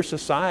tell you, your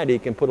society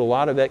can put a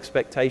lot of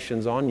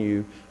expectations on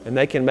you and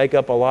they can make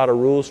up a lot of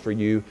rules for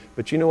you.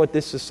 But you know what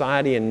this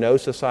society and no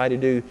society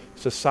do?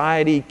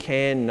 Society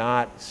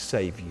cannot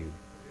save you.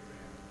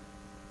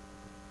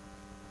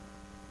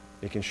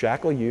 It can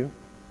shackle you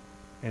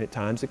and at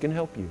times it can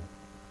help you.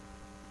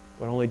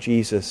 But only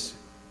Jesus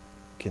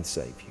can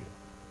save you.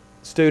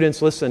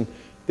 Students, listen,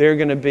 there are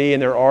going to be,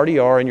 and there already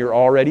are, and you're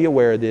already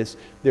aware of this,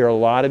 there are a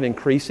lot of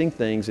increasing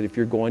things that if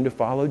you're going to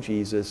follow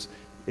Jesus,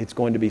 it's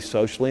going to be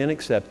socially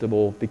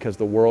unacceptable because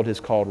the world has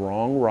called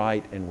wrong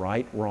right and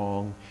right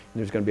wrong. And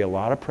there's going to be a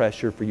lot of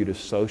pressure for you to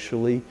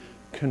socially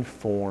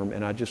conform.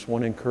 And I just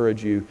want to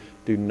encourage you,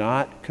 do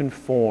not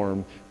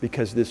conform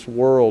because this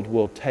world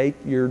will take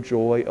your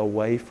joy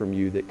away from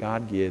you that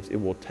God gives. It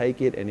will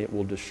take it and it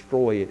will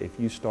destroy it if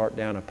you start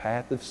down a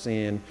path of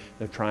sin,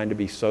 of trying to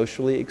be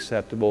socially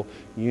acceptable.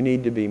 You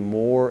need to be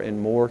more and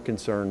more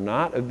concerned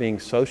not of being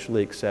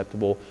socially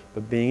acceptable,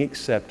 but being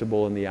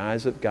acceptable in the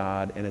eyes of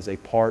God and as a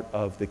part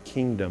of the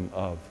kingdom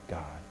of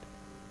God.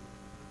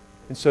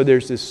 And so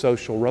there's this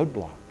social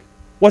roadblock.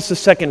 What's the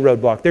second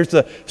roadblock? There's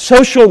the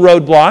social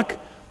roadblock.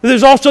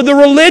 There's also the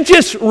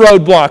religious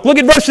roadblock. Look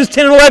at verses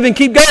 10 and 11.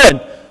 Keep going.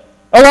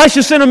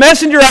 Elisha sent a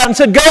messenger out and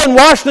said, "Go and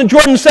wash in the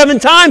Jordan 7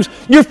 times.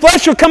 Your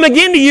flesh will come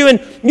again to you,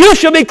 and you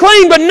shall be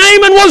clean." But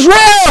Naaman was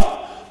wroth.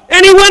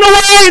 And he went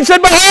away and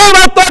said, "Behold,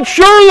 I thought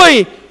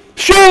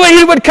surely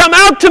he would come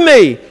out to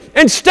me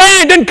and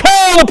stand and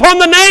call upon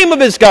the name of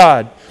his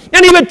God.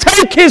 And he would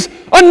take his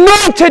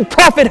anointed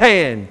prophet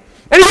hand,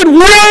 and he would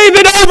wave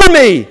it over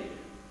me,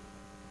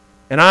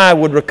 and I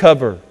would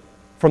recover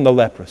from the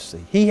leprosy."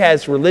 He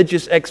has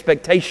religious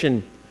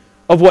expectation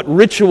of what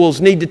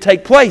rituals need to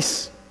take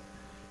place.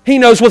 He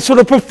knows what sort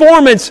of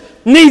performance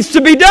needs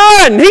to be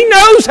done. He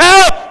knows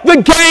how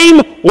the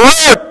game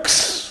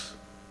works.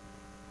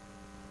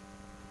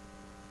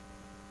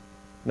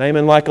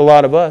 Naaman, like a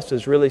lot of us,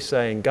 is really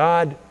saying,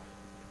 God,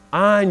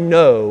 I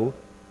know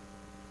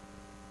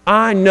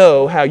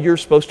how you're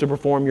supposed to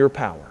perform your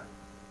power.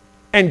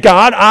 And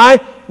God, I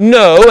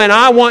know,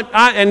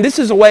 and this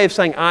is a way of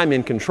saying I'm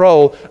in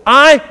control.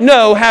 I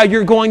know how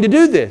you're going to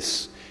do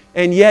this.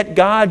 And yet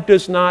God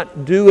does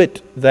not do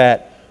it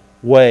that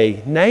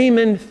way.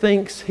 Naaman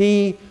thinks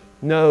he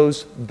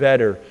knows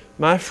better.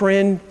 My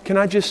friend, can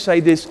I just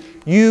say this?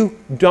 You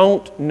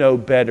don't know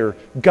better.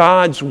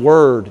 God's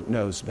Word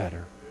knows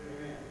better.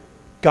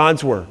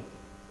 God's Word.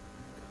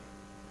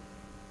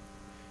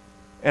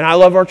 And I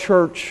love our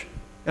church,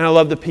 and I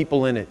love the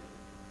people in it.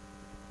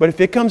 But if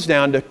it comes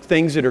down to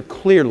things that are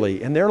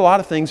clearly, and there are a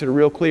lot of things that are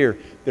real clear,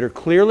 that are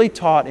clearly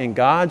taught in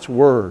God's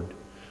Word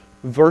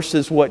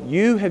versus what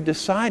you have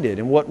decided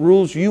and what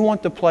rules you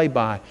want to play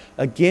by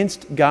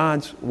against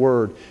God's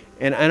Word.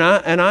 And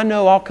I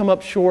know I'll come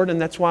up short,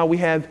 and that's why we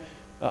have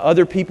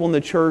other people in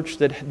the church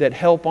that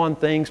help on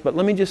things. But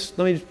let me just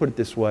put it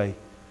this way.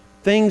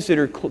 Things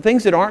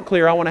that aren't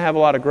clear, I want to have a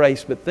lot of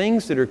grace, but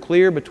things that are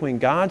clear between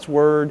God's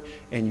Word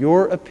and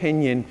your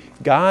opinion,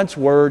 God's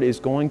Word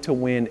is going to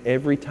win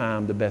every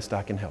time the best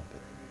I can help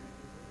it.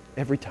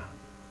 Every time.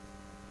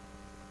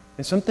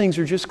 And some things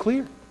are just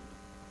clear.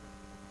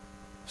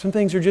 Some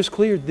things are just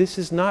clear. This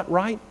is not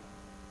right.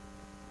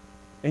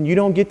 And you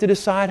don't get to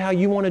decide how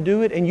you want to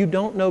do it, and you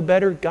don't know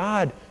better.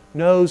 God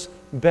knows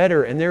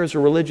better. And there is a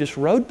religious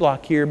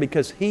roadblock here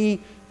because he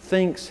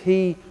thinks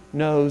he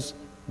knows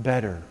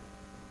better.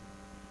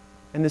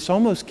 And this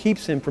almost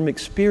keeps him from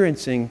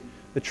experiencing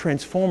the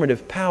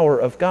transformative power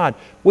of God.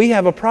 We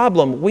have a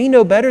problem. We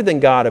know better than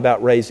God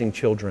about raising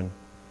children.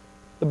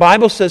 The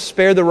Bible says,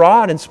 spare the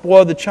rod and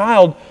spoil the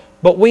child,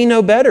 but we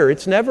know better.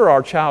 It's never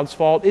our child's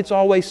fault. It's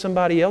always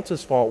somebody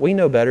else's fault. We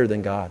know better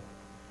than God.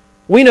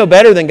 We know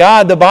better than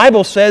God. The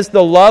Bible says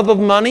the love of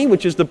money,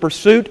 which is the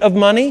pursuit of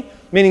money,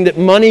 meaning that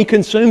money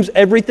consumes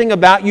everything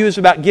about you, is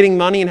about getting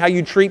money, and how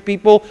you treat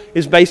people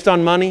is based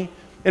on money.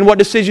 And what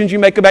decisions you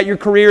make about your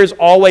career is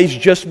always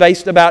just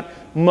based about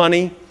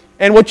money.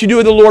 And what you do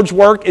with the Lord's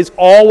work is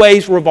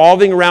always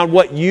revolving around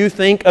what you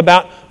think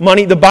about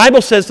money. The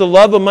Bible says the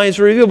love of money is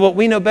revealed, but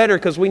we know better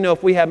because we know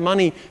if we have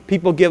money,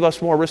 people give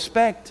us more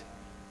respect.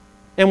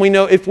 And we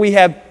know if we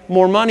have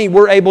more money,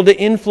 we're able to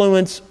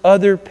influence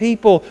other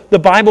people. The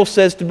Bible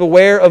says to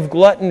beware of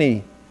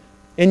gluttony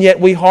And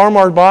yet we harm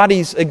our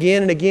bodies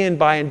again and again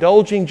by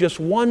indulging just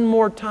one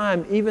more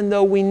time, even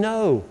though we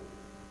know.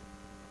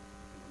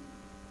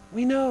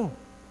 We know.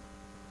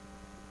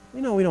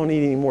 We know we don't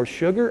need any more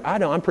sugar. I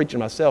don't. I'm preaching to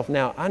myself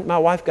now. My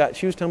wife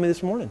she was telling me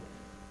this morning.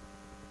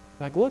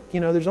 Like, look,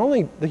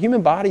 the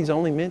human body's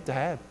only meant to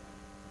have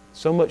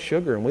so much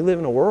sugar. And we live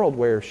in a world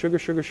where sugar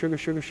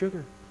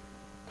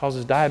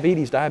causes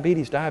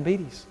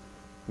diabetes.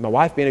 My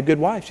wife, being a good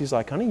wife, she's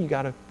like, honey, you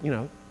got to,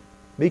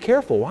 be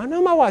careful. Well, I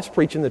know my wife's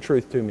preaching the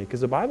truth to me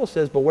because the Bible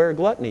says, beware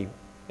gluttony.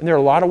 And there are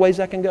a lot of ways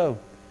that can go.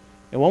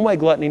 And one way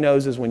gluttony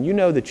knows is when you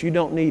know that you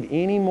don't need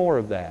any more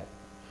of that,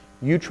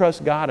 you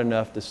trust God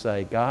enough to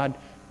say, God,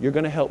 you're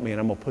going to help me and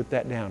I'm going to put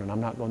that down and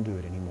I'm not going to do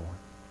it anymore.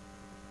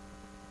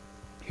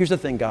 Here's the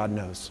thing God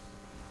knows.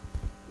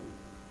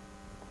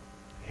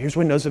 Here's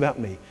what He knows about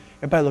me.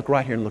 Everybody look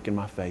right here and look in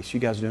my face. You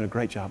guys are doing a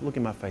great job. Look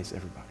in my face,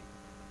 everybody.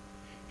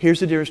 Here's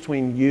the difference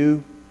between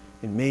you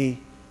and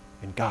me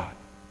and God.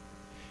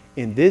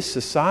 In this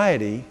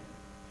society,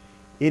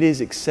 it is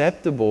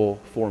acceptable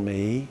for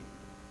me.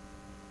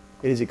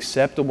 It is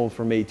acceptable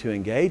for me to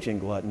engage in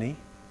gluttony.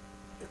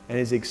 And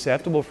it's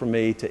acceptable for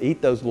me to eat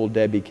those little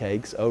Debbie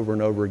cakes over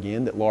and over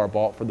again that Laura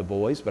bought for the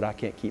boys, but I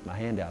can't keep my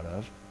hand out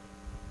of.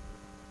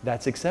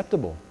 That's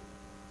acceptable.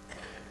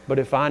 But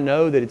if I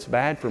know that it's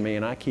bad for me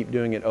and I keep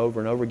doing it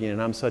over and over again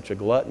and I'm such a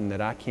glutton that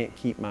I can't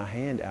keep my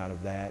hand out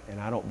of that and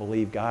I don't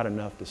believe God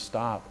enough to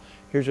stop,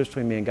 here's just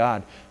between me and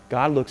God.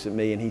 God looks at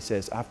me and He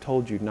says, I've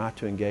told you not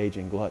to engage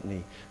in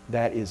gluttony.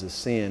 That is a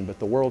sin, but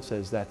the world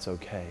says that's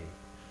okay.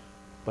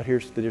 But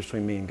here's the difference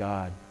between me and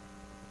God.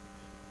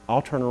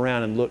 I'll turn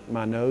around and look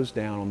my nose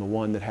down on the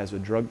one that has a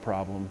drug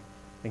problem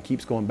and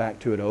keeps going back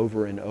to it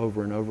over and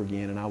over and over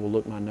again, and I will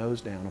look my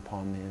nose down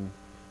upon them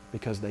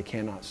because they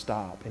cannot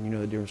stop. And you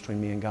know the difference between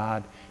me and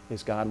God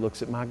is God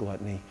looks at my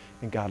gluttony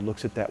and God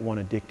looks at that one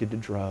addicted to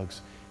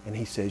drugs and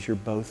He says, you're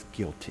both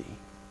guilty.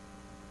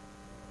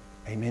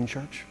 Amen,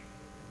 church?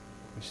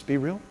 Just be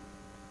real.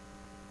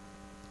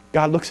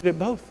 God looks at it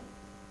both.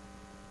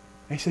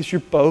 And He says,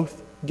 you're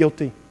both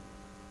guilty.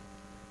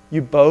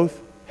 You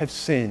both have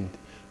sinned.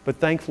 But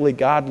thankfully,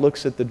 God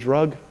looks at the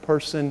drug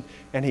person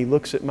and He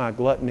looks at my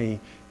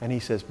gluttony and He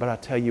says, but I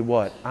tell you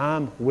what,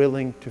 I'm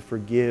willing to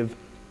forgive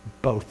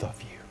both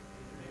of you.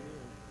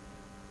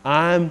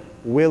 I'm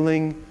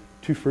willing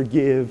to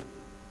forgive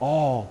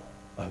all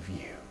of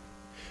you.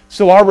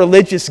 So our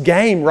religious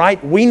game,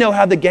 right? We know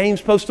how the game's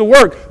supposed to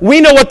work.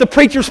 We know what the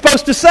preacher's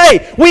supposed to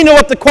say. We know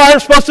what the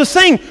choir's supposed to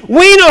sing.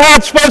 We know how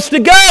it's supposed to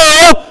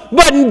go.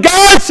 But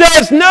God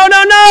says, no.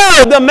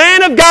 The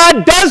man of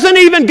God doesn't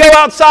even go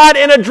outside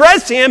and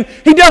address him.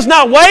 He does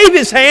not wave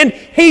his hand.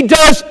 He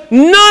does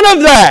none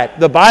of that.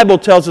 The Bible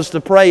tells us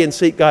to pray and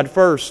seek God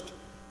first.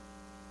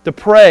 To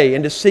pray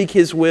and to seek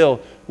His will.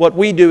 What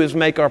we do is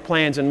make our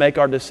plans and make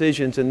our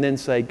decisions and then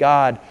say,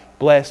 God,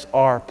 bless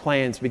our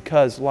plans,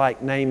 because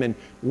like Naaman,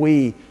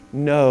 we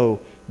know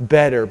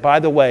better.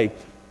 By the way,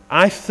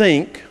 I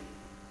think,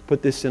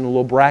 put this in a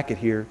little bracket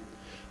here,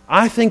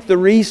 I think the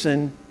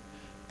reason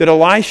that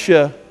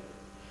Elisha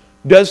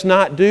does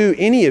not do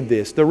any of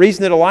this, the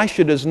reason that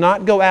Elisha does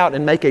not go out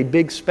and make a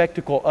big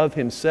spectacle of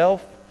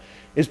himself,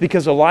 is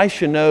because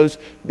Elisha knows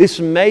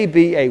this may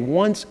be a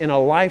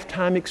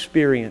once-in-a-lifetime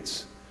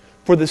experience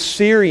for the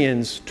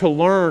Syrians to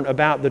learn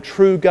about the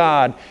true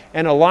God.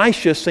 And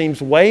Elisha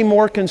seems way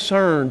more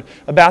concerned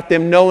about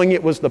them knowing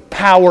it was the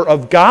power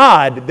of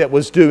God that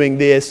was doing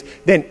this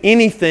than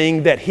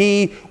anything that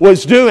he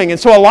was doing. And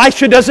so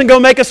Elisha doesn't go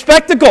make a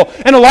spectacle.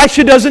 And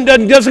Elisha doesn't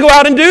go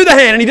out and do the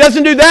hand. And he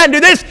doesn't do that and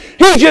do this.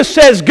 He just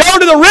says, go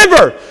to the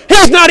river.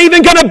 He's not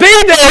even going to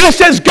be there. He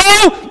says,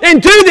 go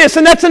and do this.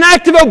 And that's an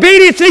act of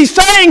obedience. And he's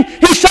saying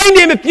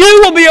to him, if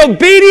you will be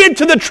obedient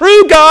to the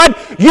true God,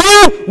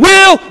 you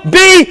will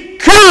be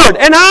cured,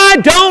 and I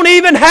don't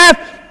even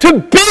have to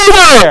be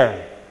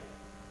there.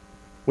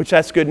 Which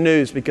that's good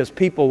news, because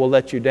people will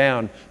let you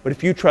down. But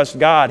if you trust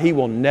God, He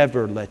will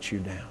never let you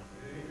down.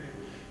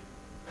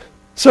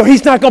 So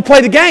He's not going to play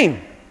the game.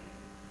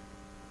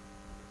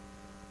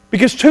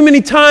 Because too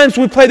many times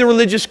when we play the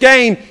religious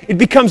game, it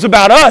becomes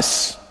about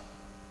us.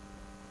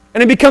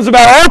 And it becomes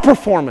about our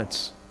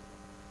performance.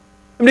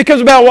 And it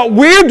becomes about what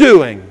we're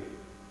doing.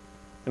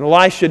 And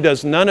Elisha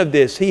does none of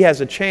this. He has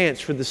a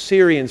chance for the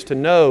Syrians to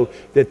know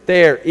that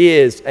there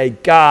is a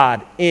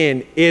God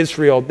in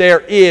Israel. There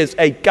is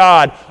a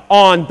God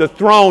on the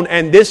throne.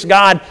 And this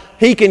God,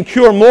 He can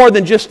cure more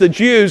than just the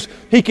Jews.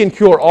 He can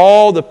cure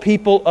all the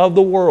people of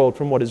the world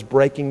from what is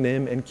breaking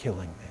them and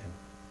killing them.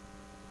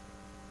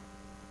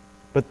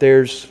 But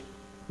there's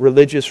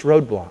religious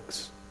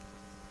roadblocks.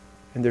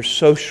 And there's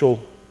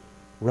social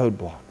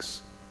roadblocks.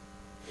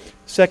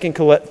 2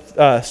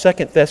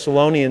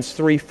 Thessalonians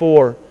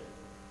 3:4.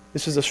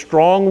 This is a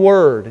strong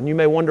word, and you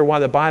may wonder why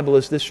the Bible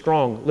is this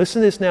strong.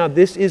 Listen to this now.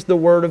 This is the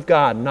Word of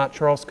God, not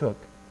Charles Cook.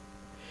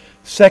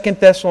 2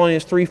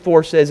 Thessalonians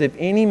 3:4 says, if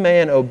any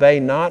man obey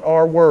not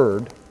our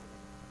word,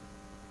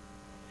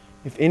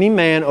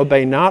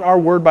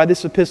 by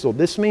this epistle,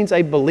 this means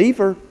a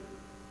believer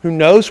who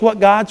knows what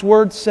God's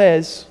Word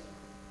says,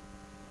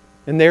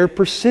 and they're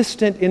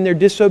persistent in their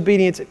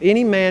disobedience, if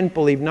any man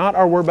believe not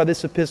our word by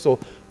this epistle,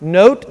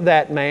 note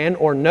that man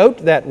or note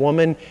that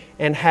woman,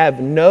 and have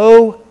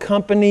no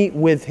company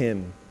with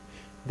him,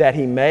 that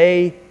he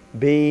may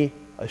be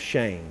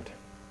ashamed.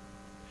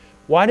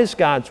 Why does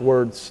God's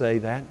word say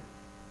that?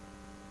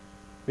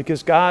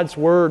 Because God's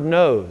word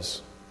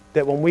knows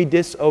that when we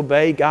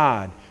disobey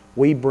God,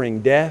 we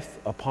bring death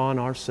upon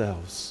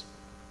ourselves.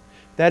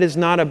 That is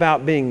not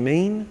about being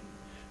mean.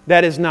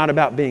 That is not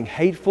about being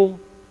hateful.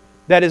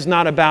 That is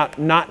not about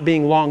not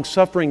being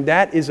long-suffering.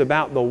 That is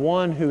about the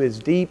one who is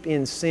deep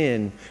in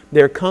sin.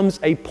 There comes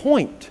a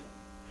point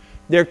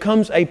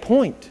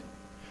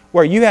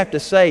where you have to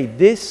say,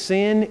 this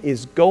sin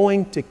is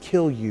going to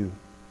kill you.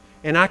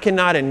 And I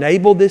cannot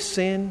enable this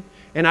sin,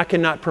 and I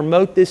cannot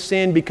promote this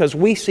sin, because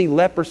we see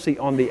leprosy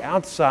on the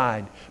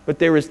outside, but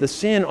there is the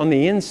sin on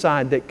the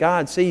inside that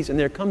God sees. And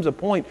there comes a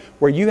point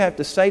where you have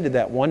to say to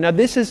that one. Now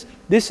this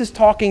is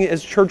talking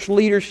as church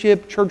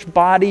leadership, church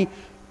body,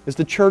 as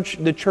the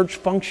church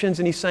functions.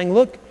 And he's saying,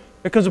 look,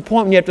 there comes a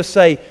point when you have to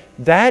say,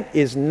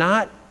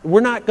 we're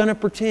not going to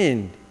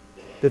pretend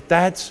that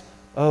that's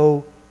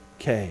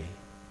okay.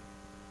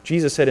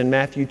 Jesus said in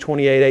Matthew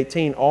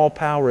 28:18, all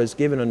power is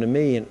given unto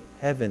me in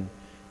heaven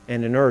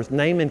and in earth.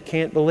 Naaman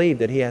can't believe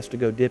that he has to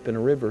go dip in a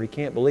river. He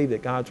can't believe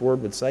that God's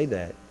word would say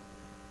that,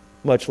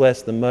 much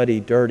less the muddy,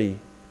 dirty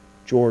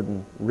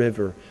Jordan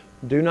River.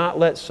 Do not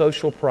let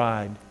social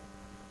pride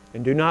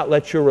and do not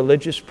let your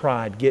religious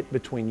pride get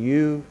between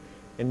you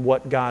and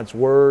what God's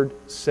word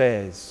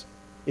says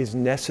is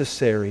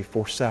necessary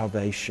for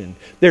salvation.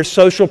 There's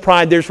social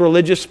pride, there's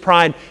religious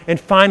pride, and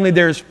finally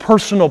there's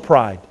personal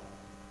pride.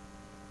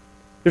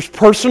 There's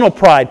personal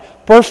pride.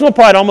 Personal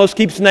pride almost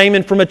keeps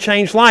Naaman from a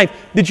changed life.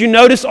 Did you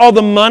notice all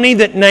the money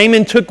that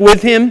Naaman took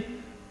with him?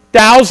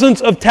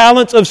 Thousands of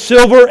talents of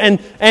silver and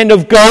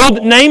of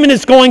gold. Naaman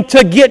is going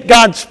to get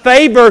God's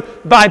favor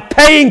by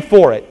paying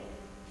for it.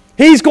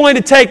 He's going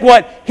to take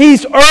what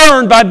he's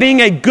earned by being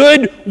a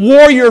good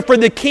warrior for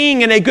the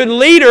king and a good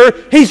leader.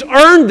 He's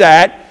earned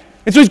that.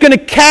 And so he's going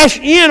to cash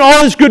in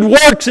all his good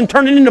works and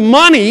turn it into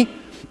money.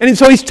 And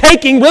so he's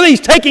taking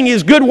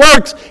his good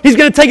works. He's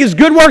going to take his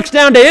good works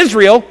down to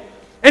Israel,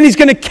 and he's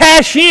going to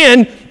cash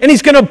in, and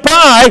he's going to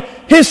buy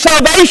his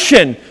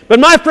salvation. But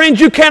my friends,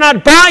 you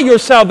cannot buy your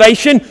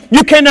salvation.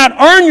 You cannot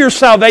earn your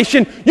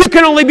salvation. You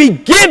can only be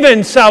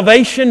given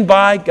salvation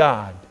by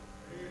God.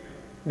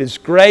 It is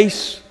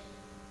grace.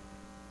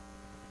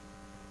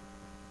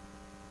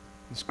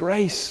 It's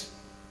grace.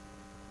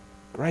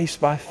 Grace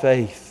by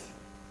faith.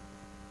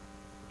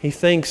 He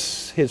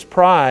thinks his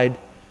pride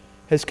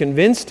has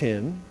convinced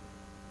him.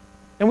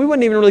 And we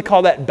wouldn't even really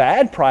call that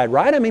bad pride,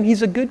 right? I mean,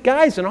 he's a good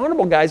guy. He's an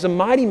honorable guy. He's a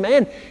mighty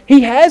man.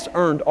 He has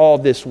earned all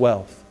this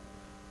wealth.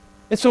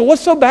 And so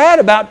what's so bad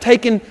about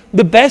taking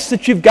the best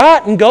that you've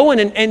got and going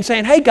and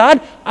saying, hey,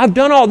 God, I've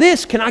done all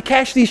this. Can I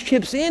cash these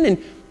chips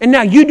in? And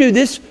now you do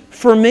this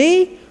for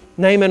me?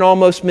 Naaman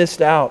almost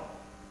missed out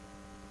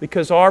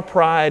because our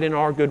pride and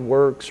our good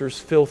works are as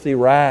filthy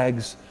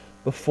rags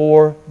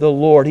before the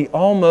Lord. He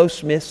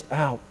almost missed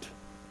out.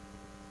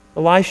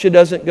 Elisha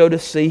doesn't go to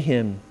see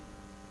him.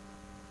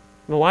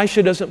 And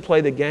Elisha doesn't play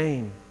the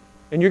game.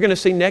 And you're going to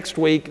see next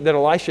week that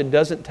Elisha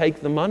doesn't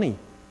take the money.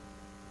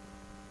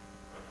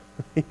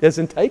 He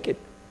doesn't take it.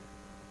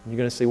 And you're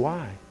going to see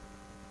why.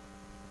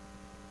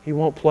 He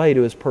won't play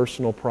to his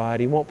personal pride.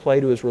 He won't play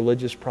to his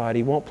religious pride.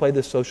 He won't play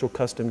the social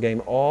custom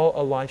game. All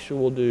Elisha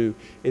will do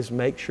is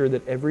make sure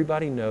that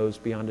everybody knows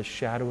beyond a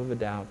shadow of a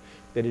doubt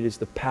that it is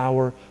the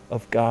power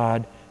of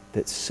God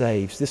that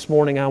saves. This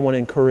morning I want to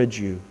encourage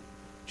you.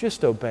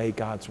 Just obey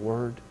God's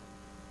word.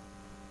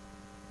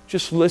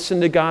 Just listen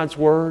to God's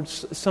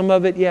words. Some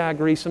of it, yeah, I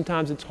agree.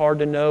 Sometimes it's hard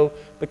to know.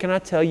 But can I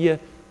tell you,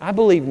 I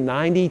believe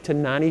 90 to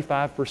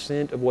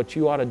 95% of what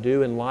you ought to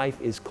do in life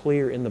is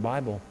clear in the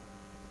Bible.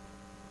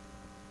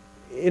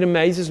 It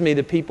amazes me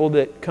the people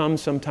that come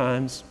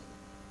sometimes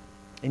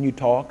and you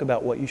talk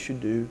about what you should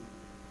do,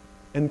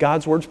 and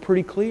God's word's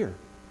pretty clear.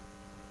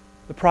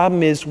 The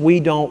problem is we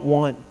don't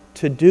want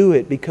to do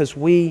it because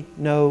we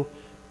know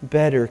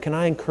better. Can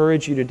I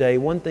encourage you today?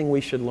 One thing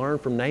we should learn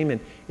from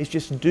Naaman is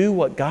just do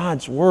what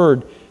God's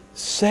word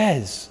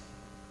says.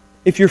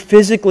 If you're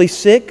physically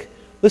sick,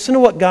 listen to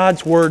what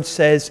God's word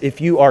says if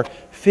you are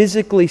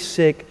physically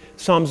sick.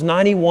 Psalms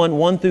 91,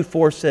 1 through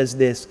 4 says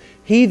this: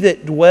 He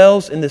that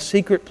dwells in the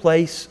secret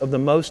place of the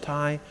Most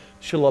High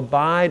shall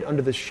abide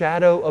under the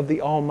shadow of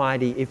the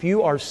Almighty. If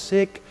you are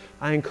sick,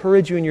 I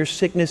encourage you in your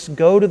sickness,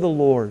 go to the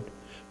Lord.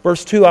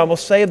 Verse 2, I will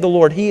say of the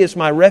Lord, He is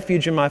my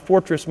refuge and my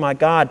fortress, my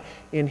God.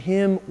 In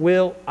Him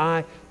will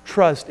I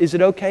trust. Is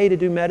it okay to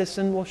do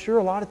medicine? Well, sure,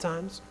 a lot of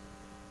times.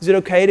 Is it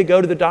okay to go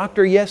to the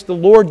doctor? Yes, the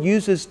Lord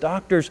uses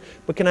doctors.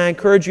 But can I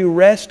encourage you,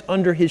 rest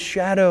under His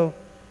shadow.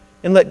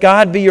 And let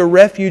God be your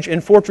refuge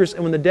and fortress.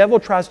 And when the devil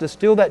tries to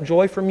steal that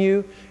joy from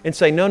you and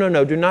say,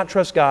 no, do not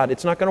trust God.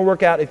 It's not going to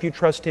work out if you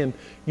trust Him.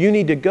 You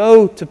need to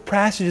go to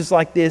passages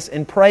like this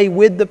and pray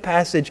with the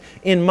passage.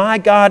 In my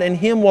God and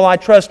Him will I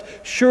trust.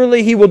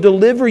 Surely He will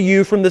deliver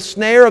you from the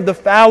snare of the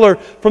fowler,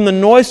 from the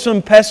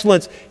noisome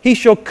pestilence. He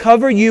shall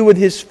cover you with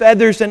His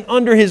feathers, and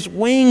under His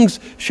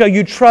wings shall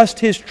you trust.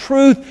 His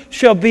truth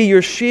shall be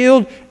your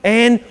shield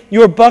and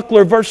your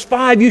buckler. Verse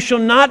 5, you shall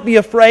not be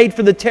afraid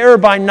for the terror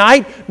by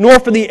night, nor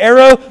for the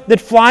arrow that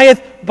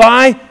flieth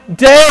by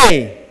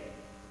day.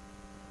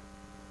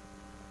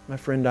 My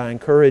friend, I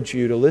encourage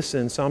you to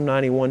listen. Psalm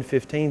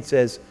 91:15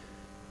 says,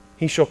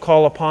 He shall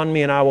call upon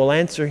me and I will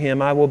answer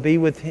him. I will be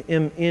with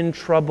him in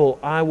trouble.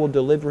 I will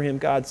deliver him,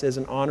 God says,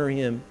 and honor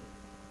him.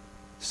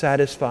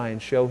 Satisfy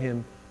and show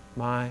him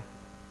my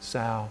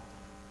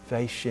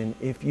salvation.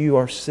 If you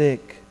are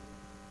sick,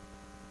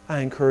 I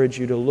encourage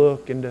you to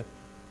look and to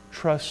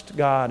trust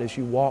God as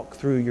you walk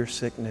through your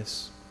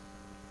sickness.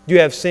 Do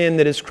you have sin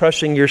that is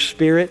crushing your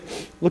spirit?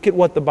 Look at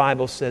what the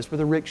Bible says.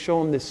 Brother Rick,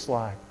 show them this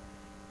slide.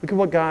 Look at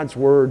what God's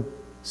Word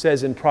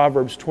says in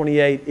Proverbs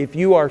 28. If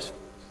you are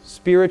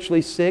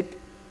spiritually sick,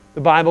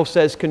 the Bible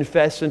says,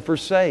 confess and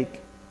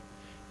forsake.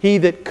 He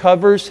that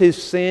covers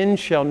his sin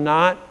shall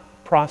not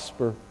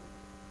prosper.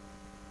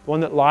 The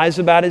one that lies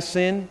about his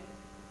sin,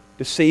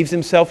 deceives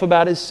himself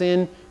about his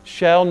sin,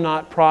 shall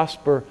not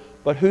prosper.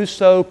 But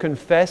whoso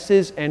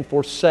confesses and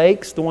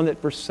forsakes, the one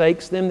that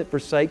forsakes them, that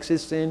forsakes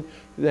his sin,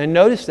 then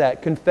notice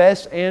that,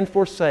 confess and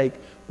forsake.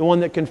 The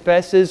one that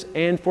confesses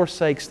and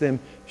forsakes them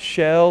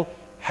shall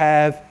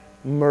have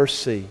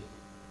mercy.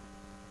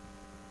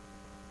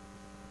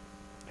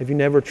 Have you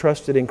never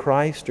trusted in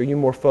Christ? Are you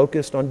more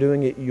focused on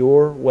doing it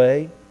your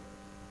way?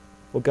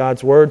 Well,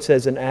 God's Word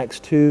says in Acts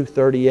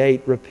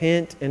 2:38,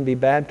 repent and be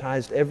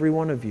baptized, every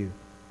one of you,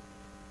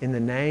 in the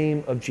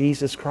name of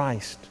Jesus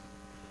Christ,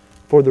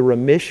 for the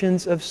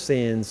remissions of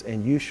sins,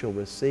 and you shall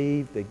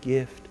receive the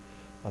gift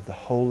of the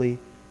Holy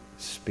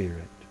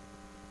Spirit.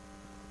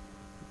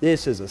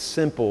 This is a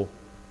simple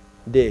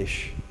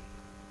dish.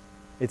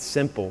 It's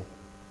simple,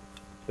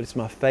 but it's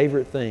my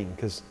favorite thing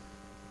because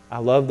I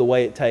love the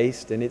way it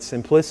tastes, and its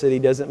simplicity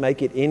doesn't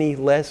make it any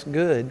less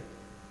good.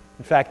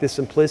 In fact, the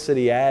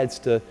simplicity adds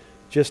to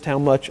just how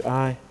much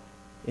I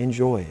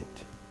enjoy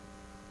it.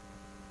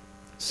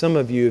 Some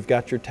of you have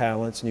got your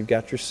talents, and you've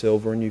got your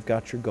silver, and you've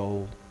got your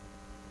gold,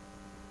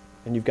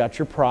 and you've got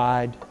your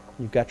pride,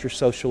 you've got your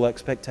social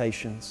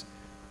expectations.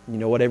 You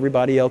know what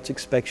everybody else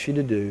expects you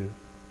to do.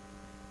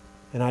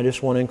 And I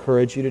just want to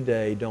encourage you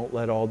today, don't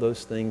let all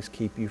those things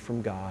keep you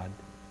from God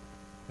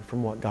and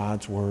from what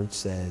God's Word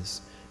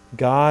says.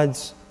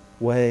 God's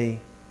way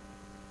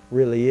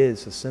really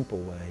is a simple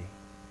way.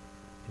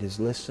 It is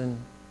listen,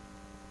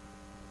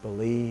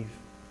 believe,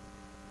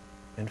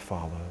 and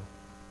follow.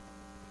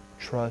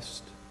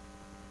 Trust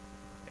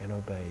and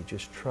obey.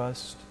 Just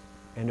trust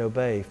and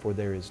obey, for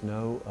there is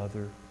no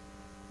other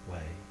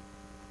way.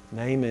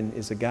 Naaman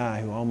is a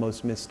guy who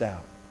almost missed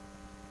out.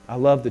 I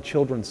love the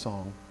children's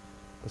song.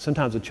 But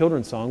sometimes a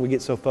children's song, we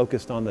get so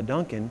focused on the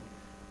Duncan,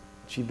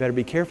 that you better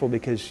be careful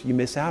because you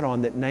miss out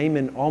on that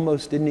Naaman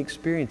almost didn't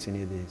experience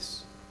any of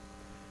this.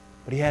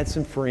 But he had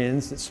some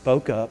friends that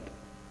spoke up,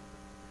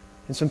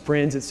 and some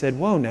friends that said,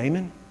 whoa,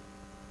 Naaman,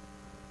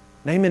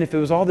 if it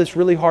was all this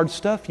really hard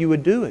stuff, you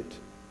would do it.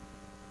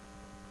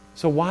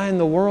 So why in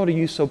the world are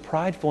you so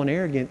prideful and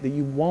arrogant that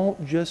you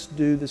won't just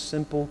do the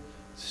simple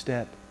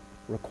step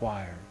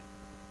required?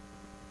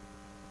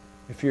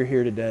 If you're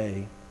here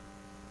today,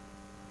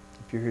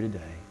 you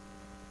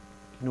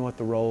know what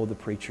the role of the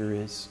preacher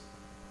is?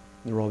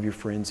 The role of your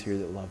friends here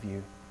that love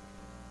you.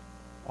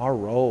 Our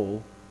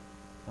role,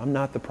 I'm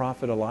not the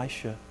prophet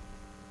Elisha,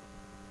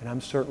 and I'm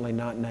certainly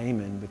not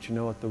Naaman, but you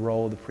know what the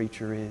role of the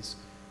preacher is?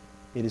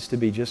 It is to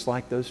be just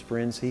like those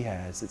friends he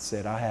has that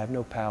said, I have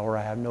no power,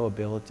 I have no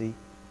ability,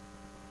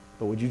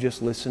 but would you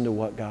just listen to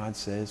what God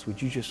says?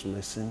 Would you just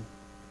listen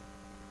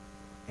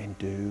and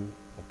do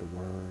what the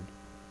Word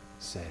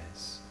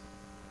says?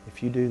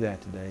 If you do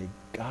that today,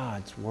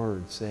 God's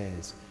Word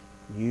says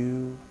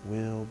you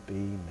will be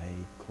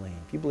made clean.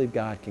 If you believe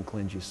God can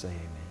cleanse you, say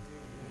amen.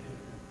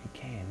 He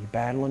can. You're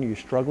battling, you're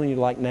struggling, you're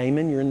like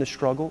Naaman, you're in the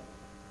struggle.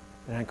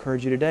 And I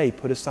encourage you today,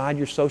 put aside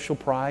your social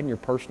pride and your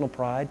personal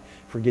pride.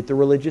 Forget the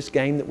religious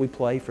game that we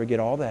play. Forget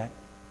all that.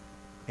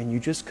 And you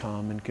just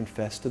come and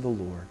confess to the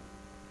Lord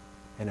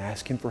and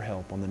ask Him for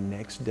help on the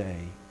next day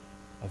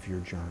of your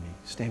journey.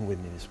 Stand with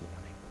me this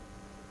morning.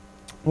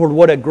 Lord,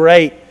 what a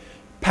great,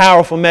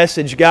 powerful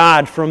message,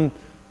 God, from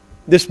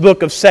this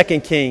book of 2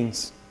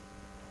 Kings.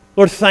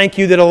 Lord, thank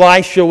you that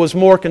Elisha was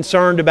more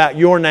concerned about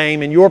your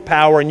name and your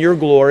power and your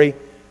glory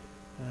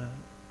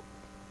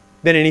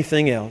than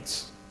anything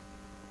else.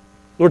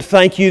 Lord,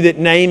 thank you that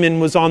Naaman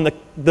was on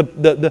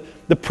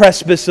the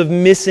precipice of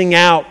missing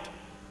out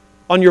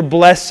on your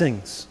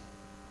blessings.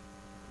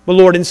 But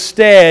Lord,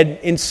 instead,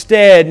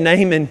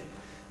 Naaman,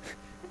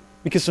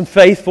 because some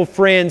faithful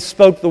friends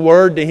spoke the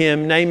word to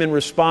him, Naaman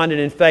responded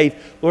in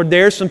faith. Lord,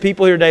 there are some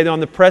people here today that are on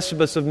the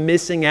precipice of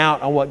missing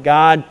out on what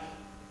God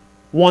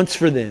wants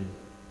for them.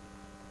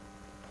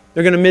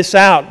 They're going to miss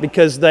out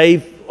because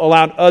they've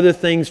allowed other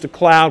things to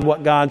cloud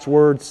what God's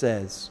Word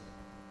says.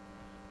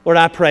 Lord,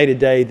 I pray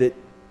today that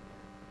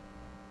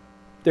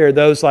there are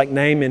those like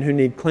Naaman who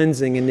need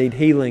cleansing and need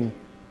healing.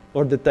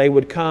 Lord, that they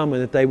would come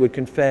and that they would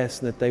confess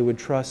and that they would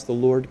trust the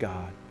Lord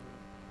God.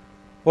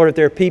 Lord, if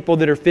there are people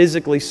that are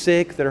physically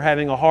sick, that are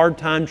having a hard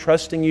time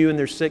trusting You in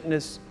their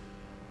sickness,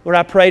 Lord,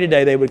 I pray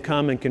today they would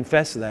come and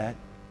confess that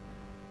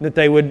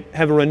they would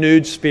have a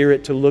renewed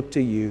spirit to look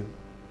to You.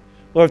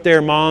 Lord, if there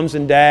are moms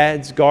and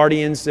dads,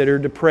 guardians that are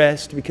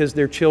depressed because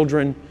their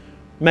children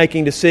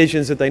making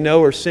decisions that they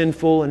know are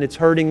sinful and it's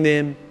hurting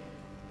them,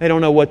 they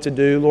don't know what to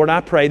do. Lord,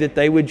 I pray that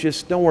they would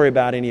just, don't worry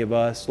about any of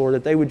us, Lord,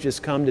 that they would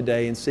just come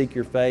today and seek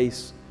Your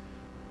face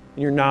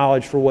and Your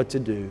knowledge for what to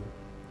do.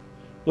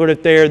 Lord,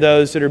 if there are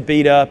those that are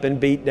beat up and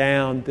beat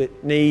down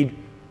that need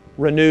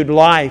renewed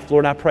life,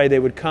 Lord, I pray they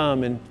would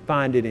come and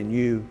find it in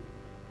You.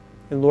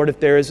 And Lord, if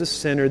there is a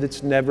sinner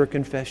that's never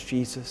confessed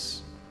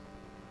Jesus,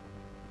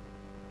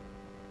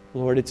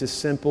 Lord, it's as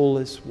simple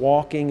as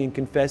walking and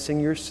confessing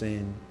your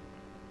sin.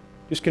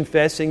 Just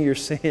confessing your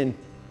sin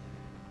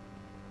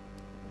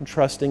and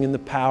trusting in the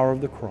power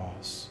of the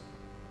cross.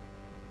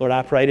 Lord,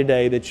 I pray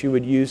today that You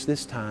would use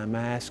this time.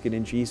 I ask it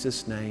in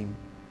Jesus' name.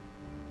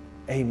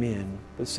 Amen.